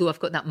mean, although I've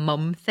got that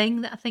mum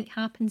thing that I think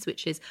happens,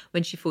 which is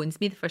when she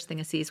phones me, the first thing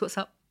I say is, what's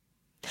up?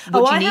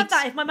 What do you need? Have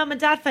that. If my mum and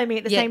dad phone me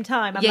at the same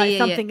time, I'm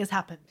something has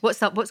happened.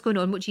 What's up? What's going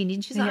on? What do you need?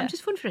 And she's like, I'm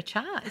just phoning for a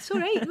chat. It's all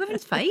right.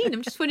 Everything's fine.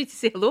 I'm just phoning to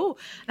say hello.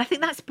 And I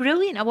think that's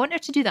brilliant. I want her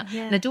to do that.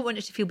 Yeah. And I don't want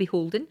her to feel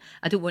beholden.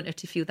 I don't want her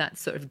to feel that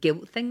sort of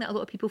guilt thing that a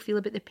lot of people feel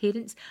about their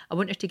parents. I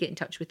want her to get in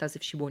touch with us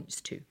if she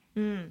wants to.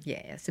 Yeah,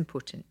 it's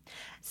important.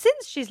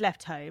 Since she's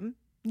left home,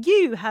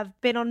 you have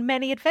been on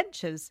many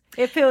adventures.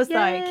 It feels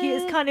like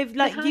it's kind of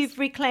like you've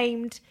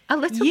reclaimed a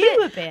little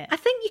bit. I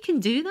think you can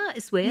do that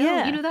as well.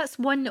 Yeah. You know, that's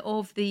one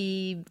of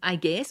the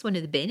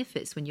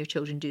benefits when your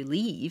children do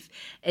leave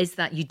is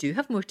that you do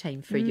have more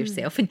time for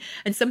yourself.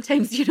 And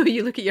sometimes, you know,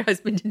 you look at your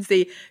husband and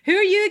say, who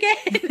are you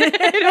again?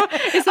 You know,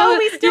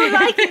 we still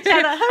like each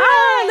other.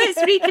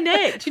 Let's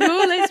reconnect, you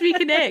know,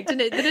 And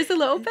there is a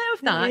little bit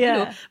of that, you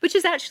know, which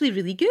is actually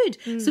really good.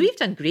 So we've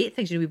done great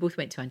things. You know, we both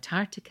went to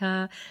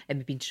Antarctica and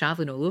we've been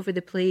travelling all over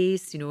the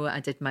place. You know, I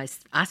did my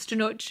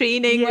astronaut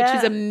training, which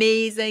was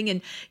amazing.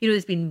 And, you know,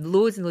 there's been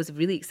loads and loads of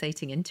really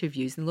exciting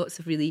interviews and lots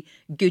of really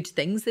good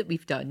things that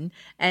we've done.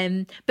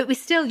 But we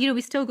still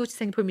go to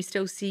Singapore and we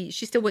still see,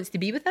 she still wants to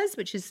be with us,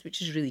 which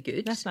is really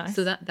good. That's nice.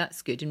 So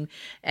that's good.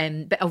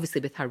 And but obviously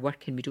with her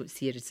working, we don't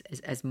see her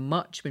as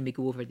much when we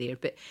go over there.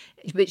 But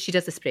she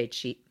does a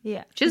spreadsheet.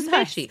 Yeah. She does a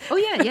Nice. spreadsheet. Oh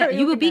yeah. Very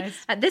You will be,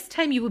 organised. at this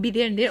time you will be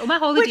there and there. Oh, my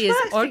holiday Which is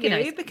works for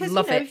organised. you because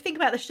Love you know, it. if you think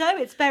about the show,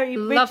 it's very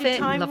Love rigid it.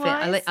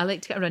 time-wise. I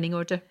like to get a running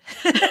order.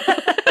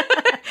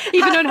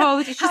 Even on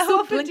holiday, she's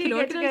so blinking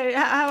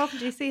How often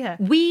do you see her?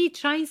 We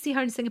try and see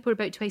her in Singapore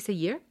about twice a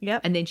year.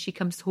 Yep. And then she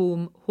comes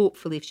home,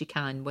 hopefully, if she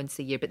can, once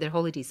a year. But their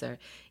holidays are,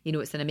 you know,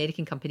 it's an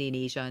American company in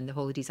Asia and the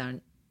holidays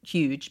aren't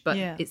huge, but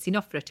it's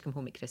enough for her to come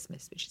home at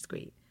Christmas, which is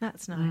great.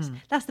 That's nice.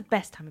 That's the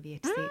best time of year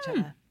to see each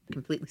other.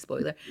 Completely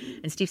spoiler.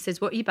 And Steve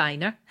says, what are you buying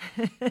her?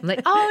 I'm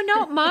like, oh,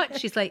 not much.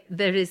 She's like,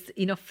 there is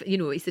enough, you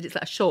know, he said it's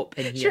like a shop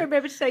in here. She'll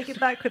remember to take it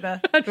back with her.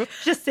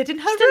 Just sit in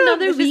her Just room.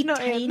 another which wee is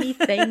not in. tiny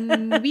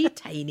thing, wee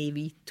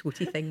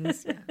toty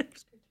things. Yeah.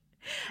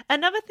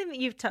 Another thing that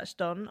you've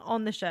touched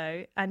on the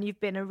show, and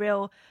you've been a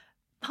real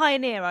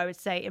pioneer, I would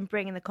say, in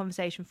bringing the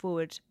conversation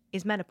forward,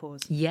 is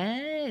menopause.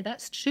 Yeah,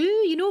 that's true.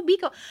 You know,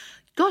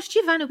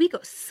 Giovanna, we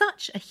got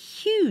such a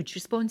huge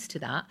response to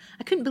that.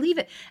 I couldn't believe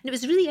it. And it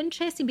was really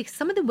interesting because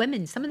some of the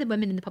women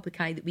in the public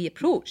eye that we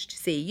approached to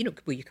say, you know,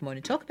 will you come on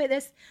and talk about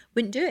this,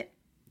 wouldn't do it.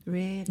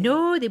 Really?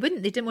 No, they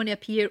wouldn't. They didn't want to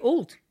appear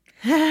old.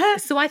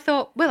 So I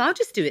thought, well, I'll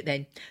just do it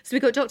then. So we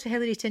got Dr.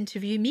 Hilary to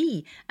interview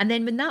me. And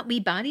then when that wee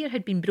barrier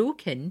had been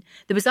broken,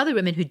 there was other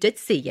women who did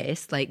say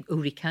yes, like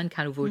Ulrika and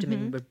Carol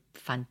Vorderman were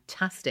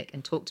fantastic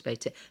and talked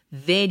about it.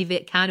 Very,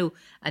 very, Carol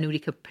and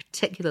Ulrika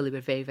particularly were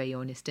very, very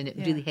honest, and it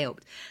really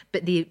helped.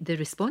 But the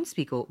response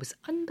we got was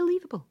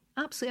unbelievable.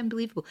 Absolutely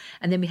unbelievable.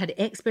 And then we had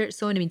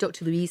experts on. I mean,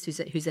 Dr. Louise,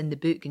 who's in the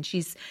book, and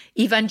she's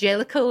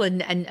evangelical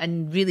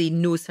and really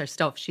knows her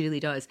stuff. She really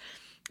does.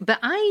 But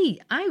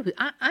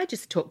I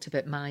just talked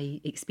about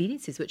my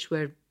experiences, which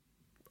were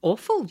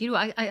awful. You know,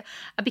 I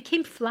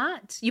became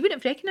flat. You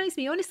wouldn't have recognised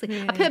me, honestly.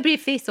 I put a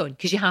brave face on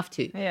because you have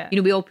to. Yeah. You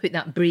know, we all put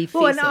that brave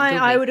face and on.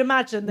 I would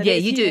imagine that. Yeah,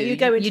 you do. You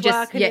go into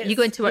work. And you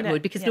go into work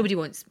mode because nobody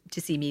wants to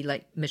see me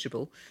like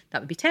miserable.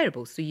 That would be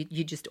terrible. So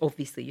you just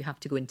obviously you have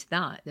to go into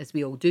that, as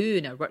we all do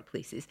in our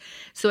workplaces.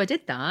 So I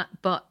did that,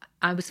 but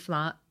I was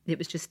flat. It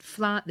was just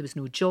flat. There was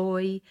no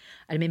joy.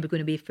 I remember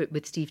going away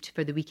with Steve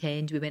for the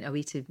weekend. We went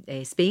away to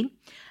Spain,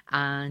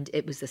 and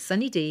it was a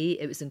sunny day.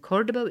 It was in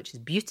Cordoba, which is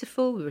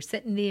beautiful. We were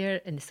sitting there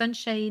in the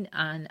sunshine,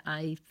 and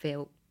I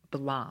felt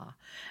blah.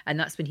 And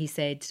that's when he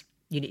said,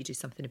 you need to do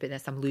something about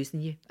this. I'm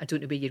losing you. I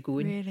don't know where you're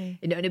going. Really?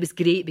 And it was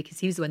great because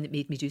he was the one that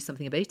made me do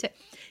something about it.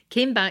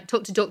 Came back,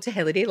 talked to Dr.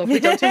 Hilary, lovely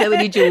Dr.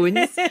 Hilary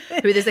Jones,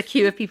 who there's a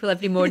queue of people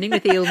every morning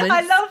with ailments. I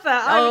love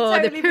that. I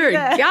would totally the poor be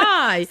there.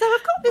 guy. So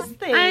I've got this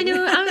thing. I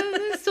know.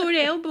 I'm a sore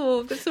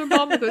elbow, I've got sore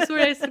bum, I've got sore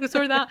this, I've got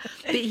sore that.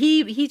 But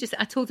he just,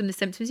 I told him the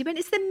symptoms. He went,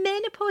 it's the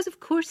menopause. Of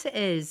course it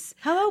is.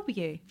 How old were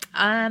you?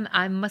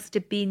 I must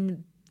have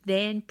been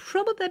then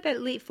probably about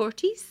late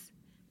 40s.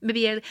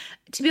 Maybe early.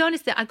 To be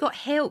honest, I got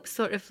help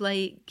sort of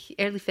like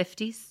early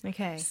 50s.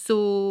 Okay.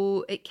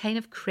 So it kind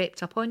of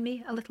crept up on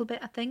me a little bit,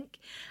 I think.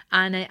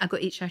 And I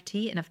got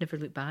HRT and I've never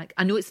looked back.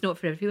 I know it's not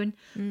for everyone,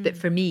 but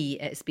for me,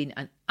 it's been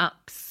an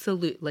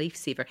absolute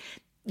lifesaver.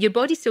 Your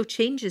body still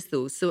changes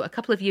though. So a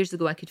couple of years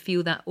ago, I could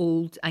feel that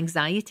old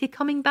anxiety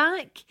coming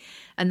back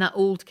and that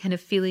old kind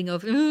of feeling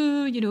of,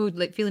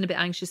 like feeling a bit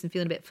anxious and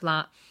feeling a bit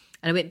flat.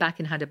 And I went back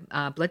and had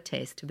a blood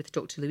test with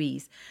Dr.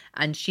 Louise,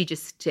 and she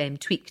just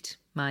tweaked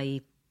my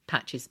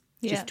patches,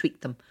 just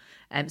tweaked them.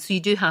 So you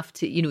do have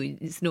to,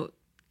 it's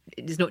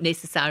not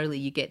necessarily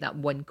you get that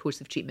one course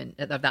of treatment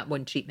or that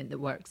one treatment that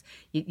works.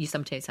 You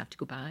sometimes have to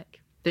go back.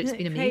 But it's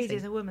been amazing. Crazy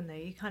as a woman, though.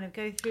 You kind of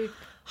go through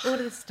all of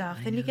this stuff,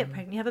 then you get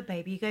pregnant, you have a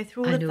baby, you go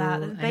through all of that,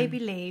 then the baby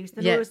leaves,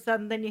 then all of a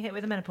sudden, then you hit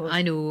with the menopause.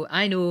 I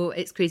know,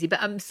 it's crazy.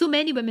 But so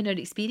many women are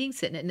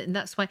experiencing it, and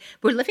that's why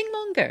we're living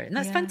longer, and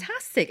that's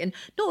fantastic. And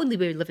not only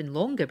we're living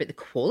longer, but the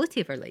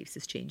quality of our lives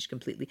has changed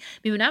completely. I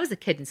mean, when I was a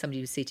kid and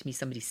somebody would say to me,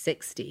 somebody's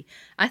 60,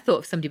 I thought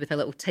of somebody with a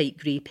little tight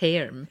grey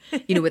perm,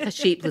 with a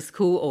shapeless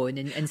coat on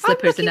and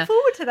slippers. I'm looking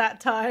forward to that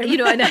time.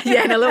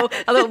 And a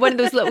little one of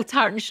those little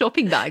tartan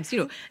shopping bags,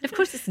 And of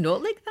course, it's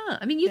not like that.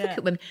 I mean, you look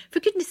at women, for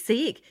goodness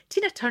sake,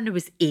 Tina Turner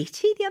was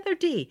 80 the other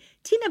day.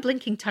 Tina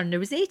Blinking Turner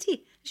was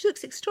 80. She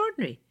looks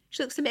extraordinary.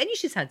 She looks amazing.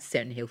 She's had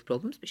certain health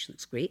problems, but she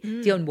looks great.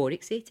 Dionne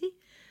Warwick's 80.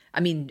 I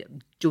mean,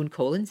 Joan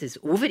Collins is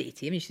over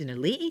 80. I mean, she's in her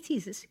late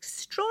 80s. It's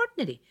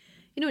extraordinary.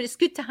 And it's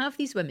good to have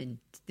these women,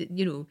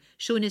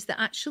 showing us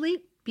that actually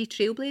be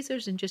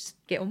trailblazers and just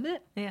get on with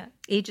it. Yeah.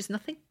 Age is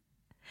nothing.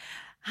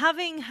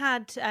 Having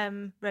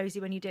had Rosie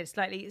when you did,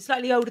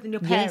 slightly older than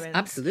your parents. Yes,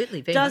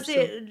 absolutely. Very does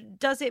much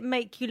does it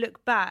make you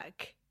look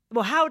back?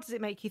 Well, how does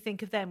it make you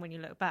think of them when you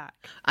look back?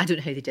 I don't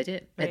know how they did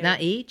it. Really? At that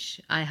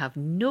age, I have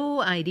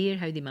no idea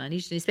how they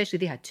managed, and especially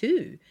they had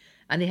two,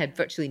 and they had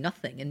virtually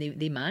nothing, and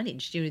they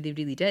managed, they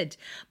really did.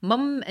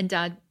 Mum and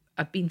Dad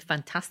have been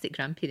fantastic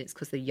grandparents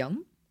because they're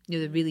young.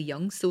 They're really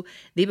young, so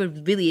they were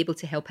really able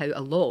to help out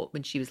a lot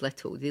when she was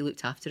little. They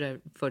looked after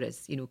her for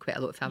us, quite a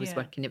lot if I was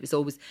working. It was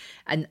always,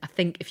 and I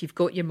think if you've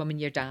got your mum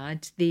and your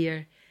dad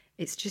there,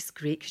 it's just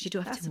great because you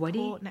don't have to worry.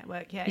 Support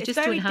network, You just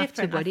don't have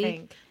to worry. I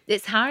think.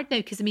 It's hard now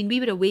because, we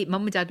were away.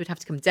 Mum and Dad would have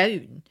to come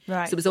down.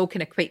 Right. So it was all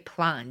kind of quite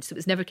planned. So it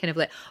was never kind of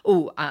like,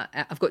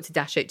 I've got to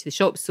dash out to the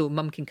shop so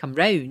Mum can come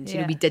round.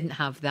 We didn't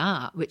have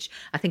that, which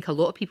I think a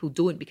lot of people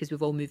don't because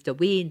we've all moved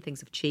away and things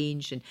have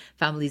changed and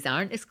families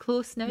aren't as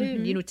close now.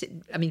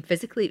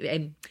 Physically,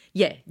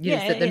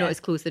 they're not as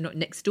close. They're not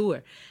next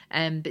door.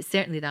 But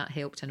certainly that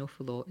helped an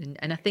awful lot.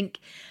 And I think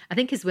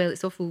as well,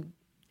 it's awful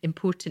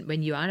important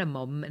when you are a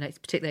mum, and it's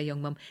particularly a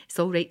young mum, it's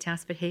all right to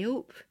ask for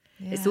help.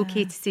 It's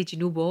okay to say, do you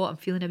know what, I'm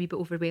feeling a wee bit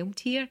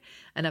overwhelmed here,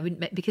 and I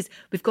wouldn't, because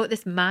we've got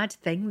this mad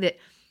thing that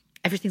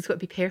everything's got to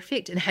be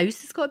perfect and the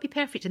house has got to be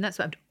perfect, and that's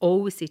what I'd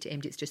always say to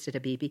MD, it's just had a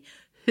baby.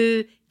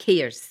 Who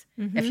cares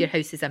if your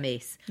house is a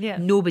mess?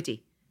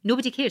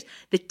 Nobody cares.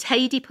 The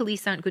tidy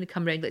police aren't going to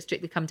come round, like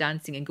Strictly Come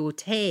Dancing, and go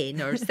 10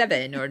 or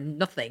 7 or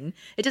nothing.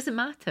 It doesn't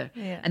matter.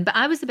 But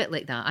I was a bit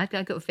like that.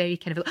 I got very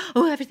kind of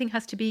everything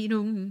has to be,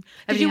 Did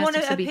you want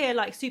to appear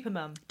like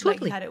Supermum? Totally.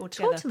 Like you had it all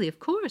together? Totally, of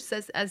course,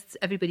 as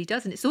everybody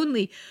does. And it's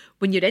only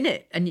when you're in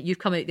it and you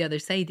come out the other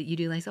side that you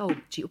realise,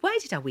 gee, why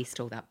did I waste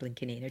all that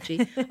blinking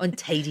energy on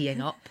tidying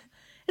up?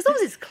 As long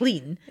as it's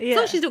clean, as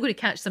long as she's not going to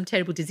catch some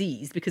terrible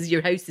disease because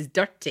your house is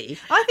dirty.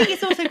 I think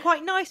it's also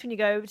quite nice when you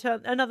go to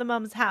another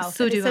mum's house.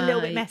 So and do it's a little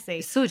bit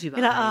messy. So do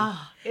You're like,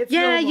 it's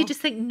normal. You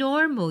just think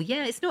normal.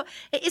 Yeah,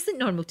 it isn't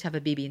normal to have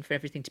a baby and for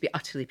everything to be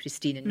utterly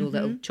pristine and no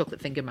little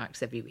chocolate finger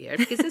marks everywhere,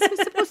 because that's what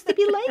it's supposed to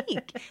be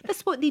like.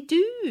 That's what they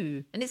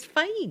do, and it's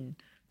fine.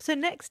 So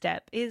next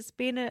step is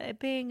being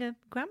a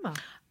grandma.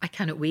 I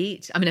cannot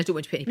wait. I mean, I don't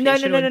want to put any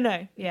pressure on.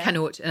 No. Yeah.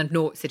 Cannot, and I've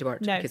not said a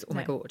word because,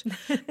 my God.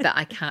 But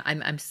I can't.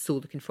 I'm so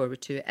looking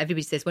forward to it.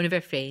 Everybody says, one of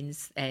our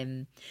friends,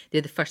 they're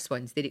the first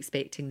ones. They're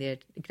expecting their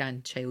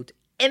grandchild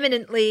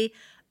imminently,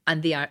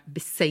 and they are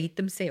beside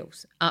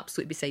themselves,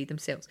 absolutely beside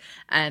themselves.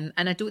 And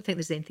I don't think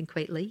there's anything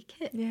quite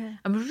like it. Yeah.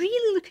 I'm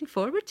really looking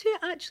forward to it,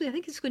 actually. I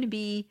think it's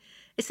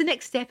the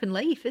next step in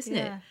life, isn't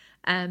it?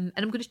 And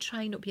I'm going to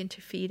try not be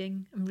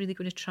interfering. I'm really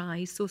going to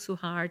try so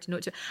hard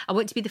not to. I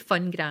want to be the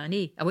fun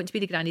granny. I want to be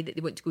the granny that they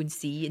want to go and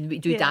see, and we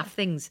do daft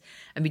things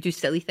and we do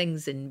silly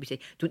things, and we say,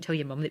 don't tell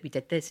your mum that we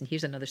did this, and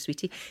here's another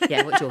sweetie. Yeah,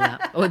 I want to do all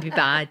that. I want to be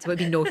bad. I want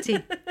to be naughty.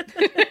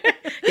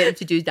 Get them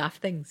to do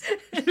daft things.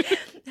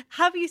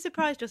 Have you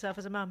surprised yourself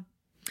as a mum?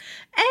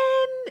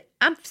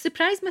 I've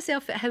surprised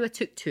myself at how I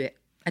took to it.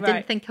 I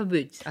didn't think I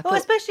would.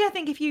 Especially I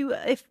think if you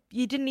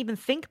didn't even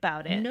think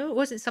about it. No, it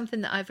wasn't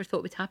something that I ever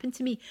thought would happen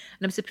to me.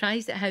 And I'm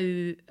surprised at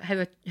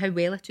how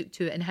well I took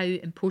to it and how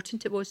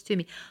important it was to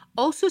me.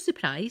 Also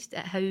surprised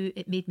at how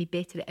it made me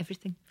better at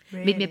everything.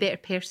 Really? Made me a better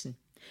person.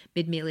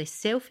 Made me less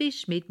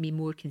selfish, made me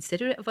more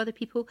considerate of other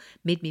people,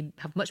 made me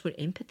have much more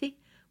empathy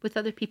with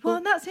other people. Well,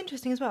 and that's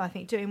interesting as well, I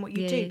think, doing what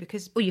you do,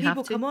 because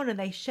people come on and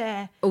they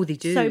share they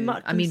do. so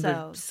much I mean,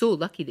 themselves. we're so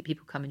lucky that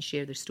people come and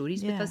share their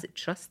stories with us. It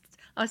trusts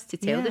us to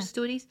tell their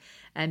stories,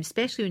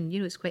 especially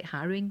when, it's quite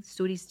harrowing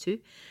stories too.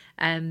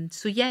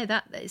 So yeah,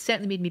 that it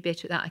certainly made me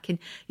better at that. I can,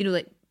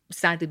 like,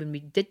 sadly, when we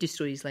did do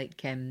stories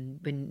like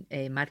when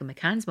Madeleine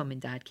McCann's mum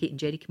and dad, Kate and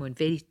Jerry, came on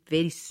very,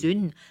 very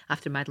soon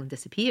after Madeleine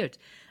disappeared.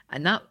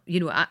 And that,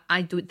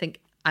 I don't think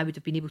I would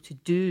have been able to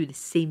do the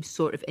same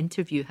sort of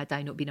interview had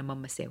I not been a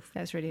mum myself.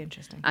 That's really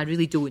interesting. I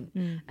really don't.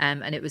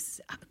 And it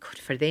was, God,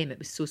 for them, it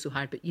was so, so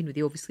hard. But,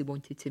 they obviously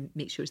wanted to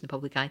make sure it was in the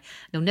public eye.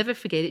 And I'll never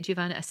forget it,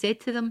 Giovanna. I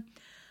didn't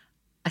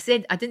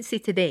say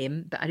to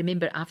them, but I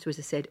remember afterwards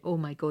I said, oh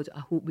my God, I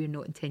hope we're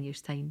not in 10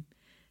 years' time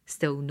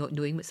still not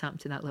knowing what's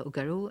happened to that little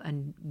girl.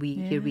 And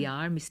here we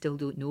are, and we still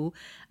don't know.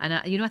 And,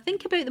 I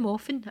think about them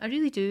often. I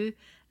really do.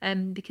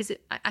 Because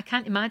I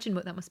can't imagine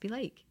what that must be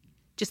like.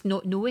 Just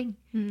not knowing,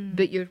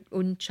 but your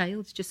own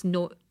child, just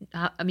not.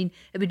 I mean,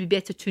 it would be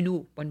better to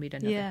know one way or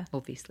another,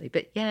 obviously.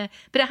 But it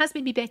has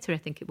made me better, I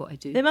think, at what I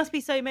do. There must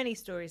be so many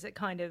stories that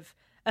kind of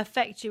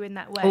affect you in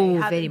that way. Oh,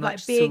 very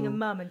much like being so. a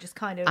mum and just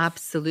kind of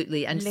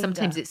absolutely. And linger.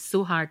 Sometimes it's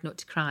so hard not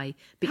to cry.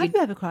 But have you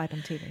ever cried on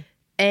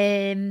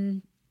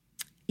TV?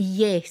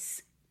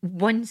 Yes.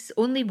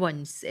 Only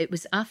once. It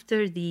was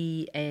after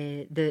the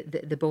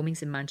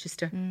bombings in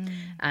Manchester,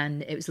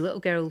 and it was a little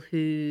girl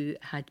who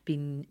had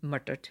been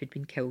murdered, who'd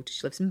been killed.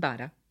 She lives in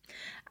Barra,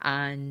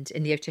 and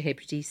in the Outer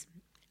Hebrides,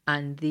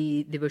 and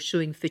they were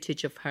showing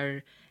footage of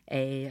her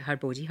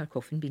body, her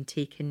coffin, being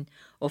taken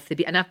off the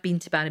beach. And I've been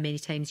to Barra many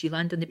times. You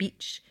land on the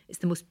beach. It's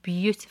the most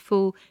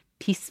beautiful,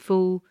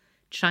 peaceful,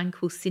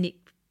 tranquil, scenic,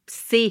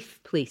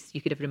 safe place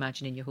you could ever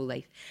imagine in your whole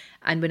life.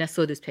 And when I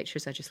saw those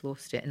pictures, I just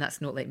lost it. And that's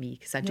not like me,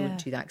 because I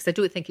don't do that, because I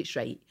don't think it's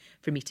right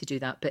for me to do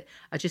that. But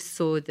I just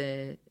saw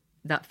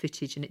that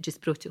footage, and it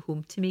just brought it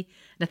home to me.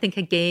 And I think,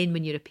 again,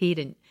 when you're a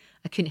parent,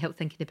 I couldn't help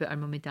thinking about our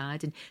mum and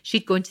dad. And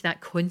she'd gone to that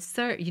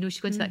concert,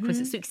 she'd gone to that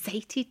concert so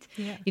excited,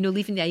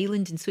 leaving the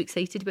island, and so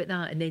excited about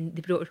that. And then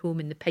they brought her home,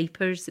 and it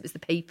was the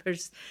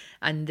Pipers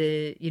and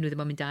the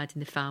mum and dad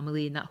and the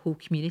family and that whole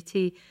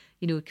community,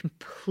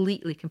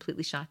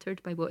 completely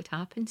shattered by what had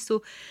happened.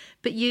 So,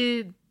 but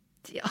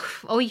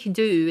all you can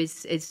do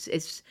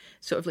is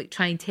sort of like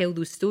try and tell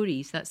those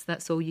stories.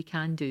 That's all you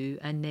can do.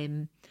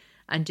 And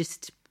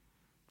just,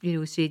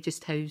 say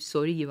just how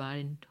sorry you are,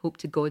 and hope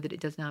to God that it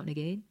doesn't happen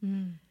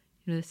again.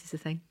 This is the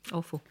thing.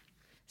 Awful.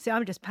 See,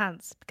 I'm just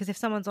pants, because if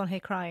someone's on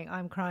here crying,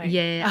 I'm crying.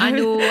 Yeah, I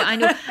know.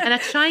 And I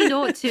try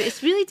not to.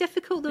 It's really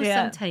difficult though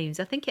sometimes.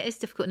 I think it is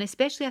difficult. And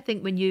especially I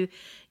think when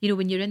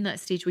when you're in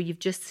that stage where you've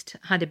just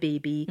had a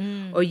baby,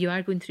 or you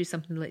are going through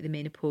something like the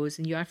menopause,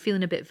 and you are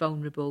feeling a bit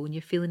vulnerable, and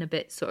you're feeling a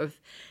bit sort of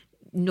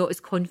not as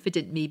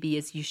confident maybe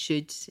as you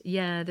should.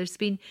 Yeah, there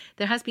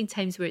has been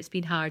times where it's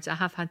been hard. I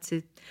have had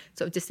to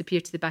sort of disappear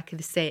to the back of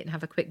the set and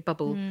have a quick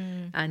bubble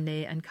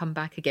and come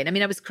back again. I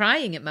mean, I was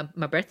crying at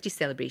my birthday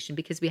celebration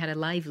because we had a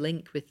live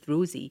link with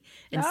Rosie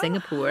in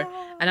Singapore,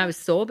 and I was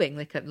sobbing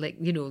like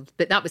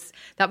but that was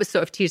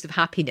sort of tears of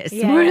happiness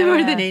more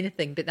than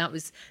anything. But that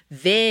was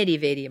very,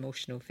 very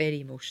emotional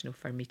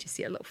for me to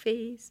see her little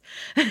face.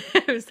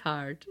 It was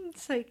hard.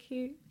 It's so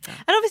cute. Yeah.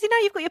 And obviously now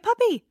you've got your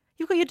puppy.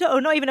 You've got your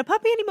dog, not even a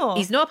puppy anymore.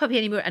 He's not a puppy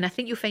anymore, and I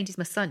think you'll find he's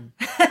my son.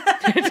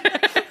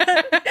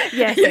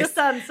 Yes, your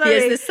son, sorry.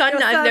 Yes, the son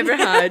that I've never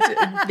had.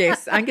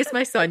 Yes, Angus,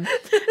 my son.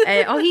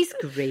 He's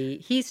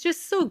great. He's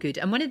just so good.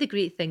 And one of the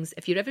great things,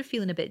 if you're ever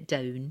feeling a bit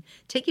down,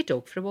 take your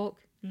dog for a walk.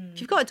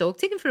 If you've got a dog,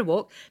 take him for a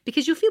walk,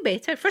 because you'll feel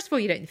better. First of all,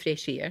 you're out in the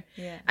fresh air.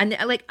 Yeah. And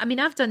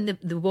I've done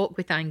the walk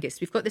with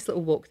Angus. We've got this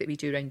little walk that we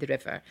do around the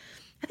river.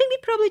 I think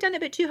we've probably done it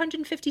about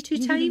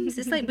 252 times.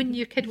 It's like when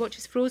your kid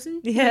watches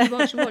Frozen. Yeah. You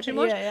watch and watch and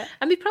watch. Yeah.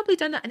 And we've probably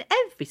done that, and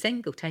every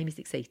single time he's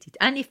excited.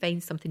 And he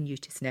finds something new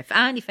to sniff.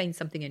 And he finds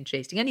something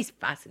interesting. And he's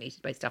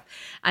fascinated by stuff.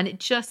 And it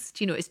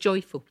just, it's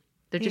joyful.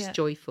 They're just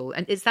joyful.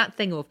 And it's that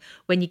thing of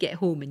when you get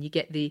home and you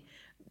get the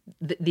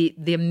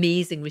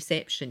amazing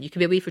reception. You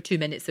can be away for 2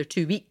 minutes or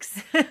 2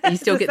 weeks, and you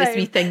still get this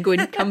wee thing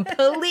going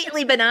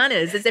completely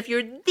bananas, as if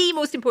you're the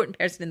most important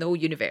person in the whole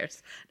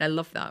universe. And I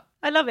love that.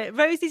 I love it.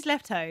 Rosie's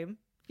left home.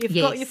 You've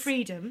got your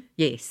freedom.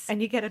 Yes.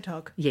 And you get a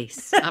dog.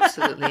 Yes,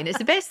 absolutely. And it's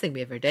the best thing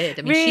we ever did.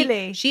 I mean,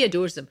 really? She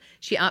adores him.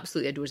 She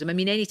absolutely adores him. I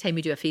mean, anytime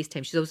we do a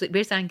FaceTime, she's always like,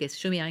 where's Angus?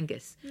 Show me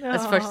Angus.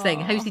 That's the first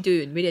thing. How's he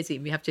doing? Where is he?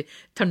 And we have to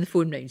turn the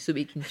phone round so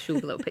we can show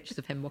the little pictures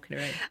of him walking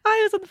around.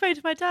 I was on the phone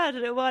to my dad a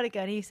little while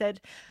ago, and he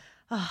said,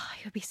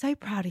 you'll be so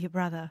proud of your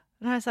brother.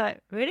 And I was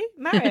like, really?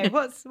 Mario,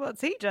 what's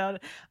he done?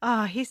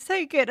 He's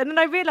so good. And then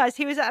I realised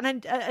he was at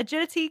an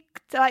agility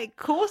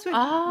course with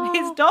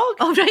his dog.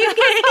 Oh, right,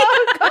 okay.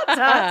 Oh, God,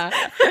 Dad.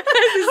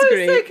 This is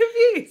great. I was so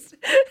confused.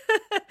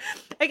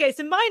 Okay,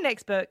 so my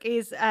next book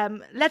is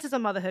Letters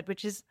on Motherhood,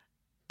 which is,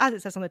 as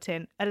it says on the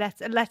tin,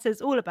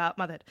 letters all about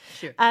motherhood.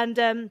 Sure.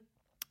 And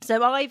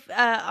so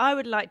I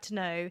would like to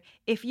know,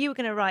 if you were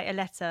going to write a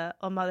letter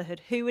on motherhood,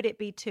 who would it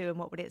be to, and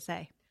what would it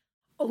say?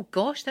 Oh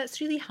gosh,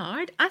 that's really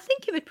hard. I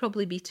think it would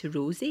probably be to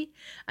Rosie,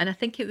 and I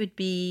think it would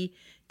be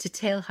to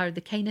tell her the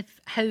kind of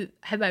how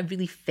I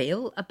really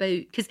felt about,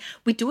 because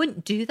we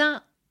don't do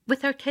that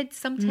with our kids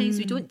sometimes.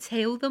 We don't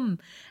tell them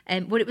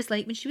what it was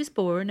like when she was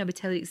born. I would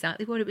tell her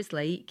exactly what it was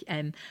like.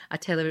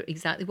 I'd tell her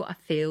exactly what I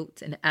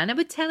felt, and I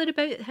would tell her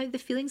about how the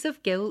feelings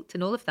of guilt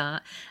and all of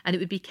that, and it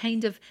would be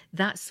kind of,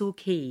 that's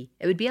okay.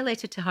 It would be a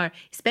letter to her,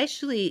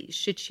 especially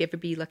should she ever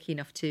be lucky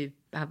enough to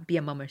be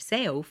a mum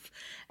herself.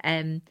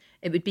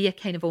 It would be a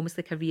kind of almost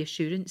like a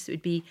reassurance. It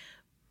would be,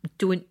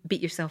 don't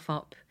beat yourself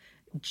up.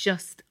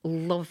 Just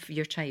love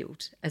your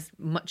child as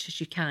much as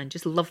you can.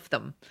 Just love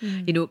them.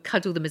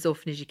 Cuddle them as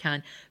often as you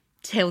can.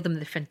 Tell them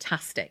they're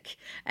fantastic.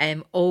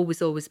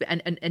 Always,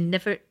 and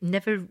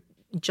never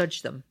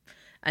judge them.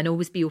 And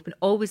always be open.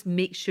 Always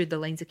make sure the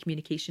lines of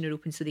communication are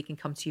open so they can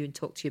come to you and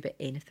talk to you about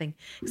anything.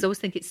 Because I always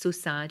think it's so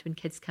sad when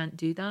kids can't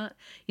do that.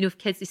 If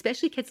kids,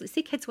 especially kids, let's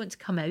say kids want to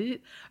come out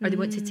or they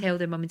want to tell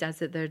their mum and dads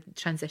that they're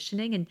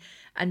transitioning,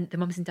 and the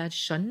mums and dads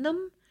shun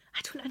them. I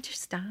don't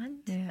understand.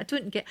 Yeah. I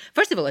don't get.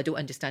 First of all, I don't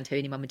understand how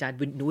any mum and dad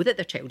wouldn't know that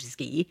their child is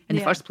gay in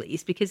the first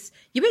place, because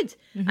you would.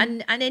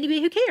 And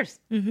anyway, who cares?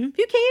 Who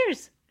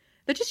cares?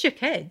 They're just your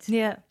kids.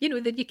 Yeah. They're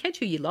your kids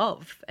who you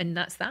love, and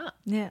that's that.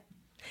 Yeah.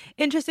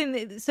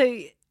 Interesting. So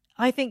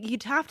I think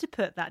you'd have to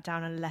put that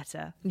down in a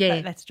letter.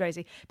 Letter to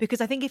Rosie, because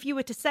I think if you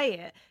were to say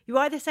it, you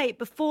either say it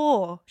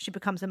before she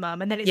becomes a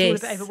mum, and then it's all a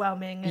bit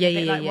overwhelming. And a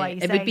bit like, why are you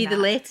saying it would be that?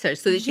 the letter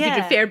so that she could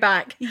refer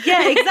back.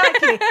 Yeah,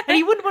 exactly. And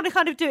you wouldn't want to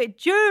kind of do it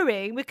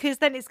during, because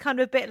then it's kind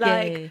of a bit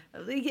like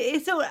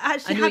it's all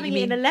actually having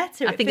it in a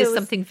letter. I think there's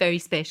something very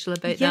special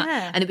about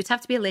that, and it would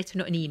have to be a letter,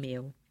 not an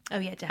email. Oh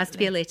yeah, definitely. It has to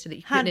be a letter that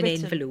you put in an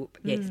envelope.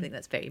 Yes, I think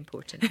that's very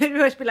important. You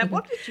must be like,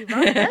 what did you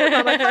write there?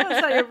 I'm like, I don't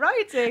understand your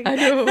writing. I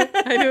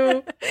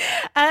know.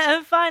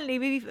 And finally,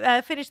 we've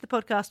finished the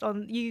podcast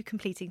on you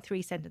completing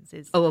 3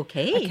 sentences. Oh,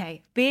 okay.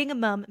 Okay. Being a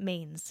mum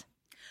means?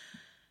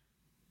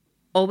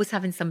 Always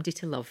having somebody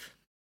to love.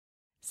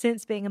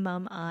 Since being a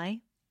mum, I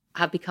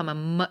have become a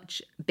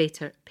much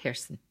better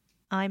person.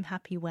 I'm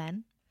happy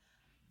when?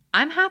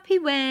 I'm happy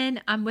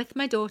when I'm with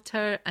my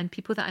daughter and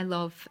people that I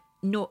love,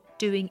 not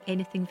doing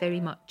anything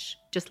very much,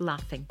 just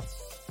laughing.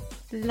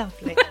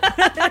 Lovely.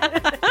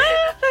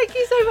 Thank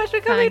you so much for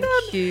coming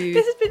on. Thank you.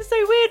 This has been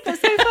so weird but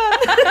so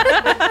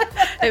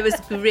fun. It was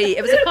great.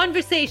 It was a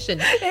conversation.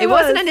 It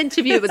wasn't an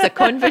interview, it was a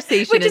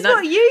conversation. Which is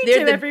what you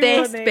do They're every the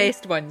morning.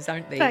 best ones,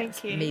 aren't they? Thank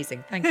It's you.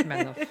 amazing. Thank you,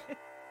 my love.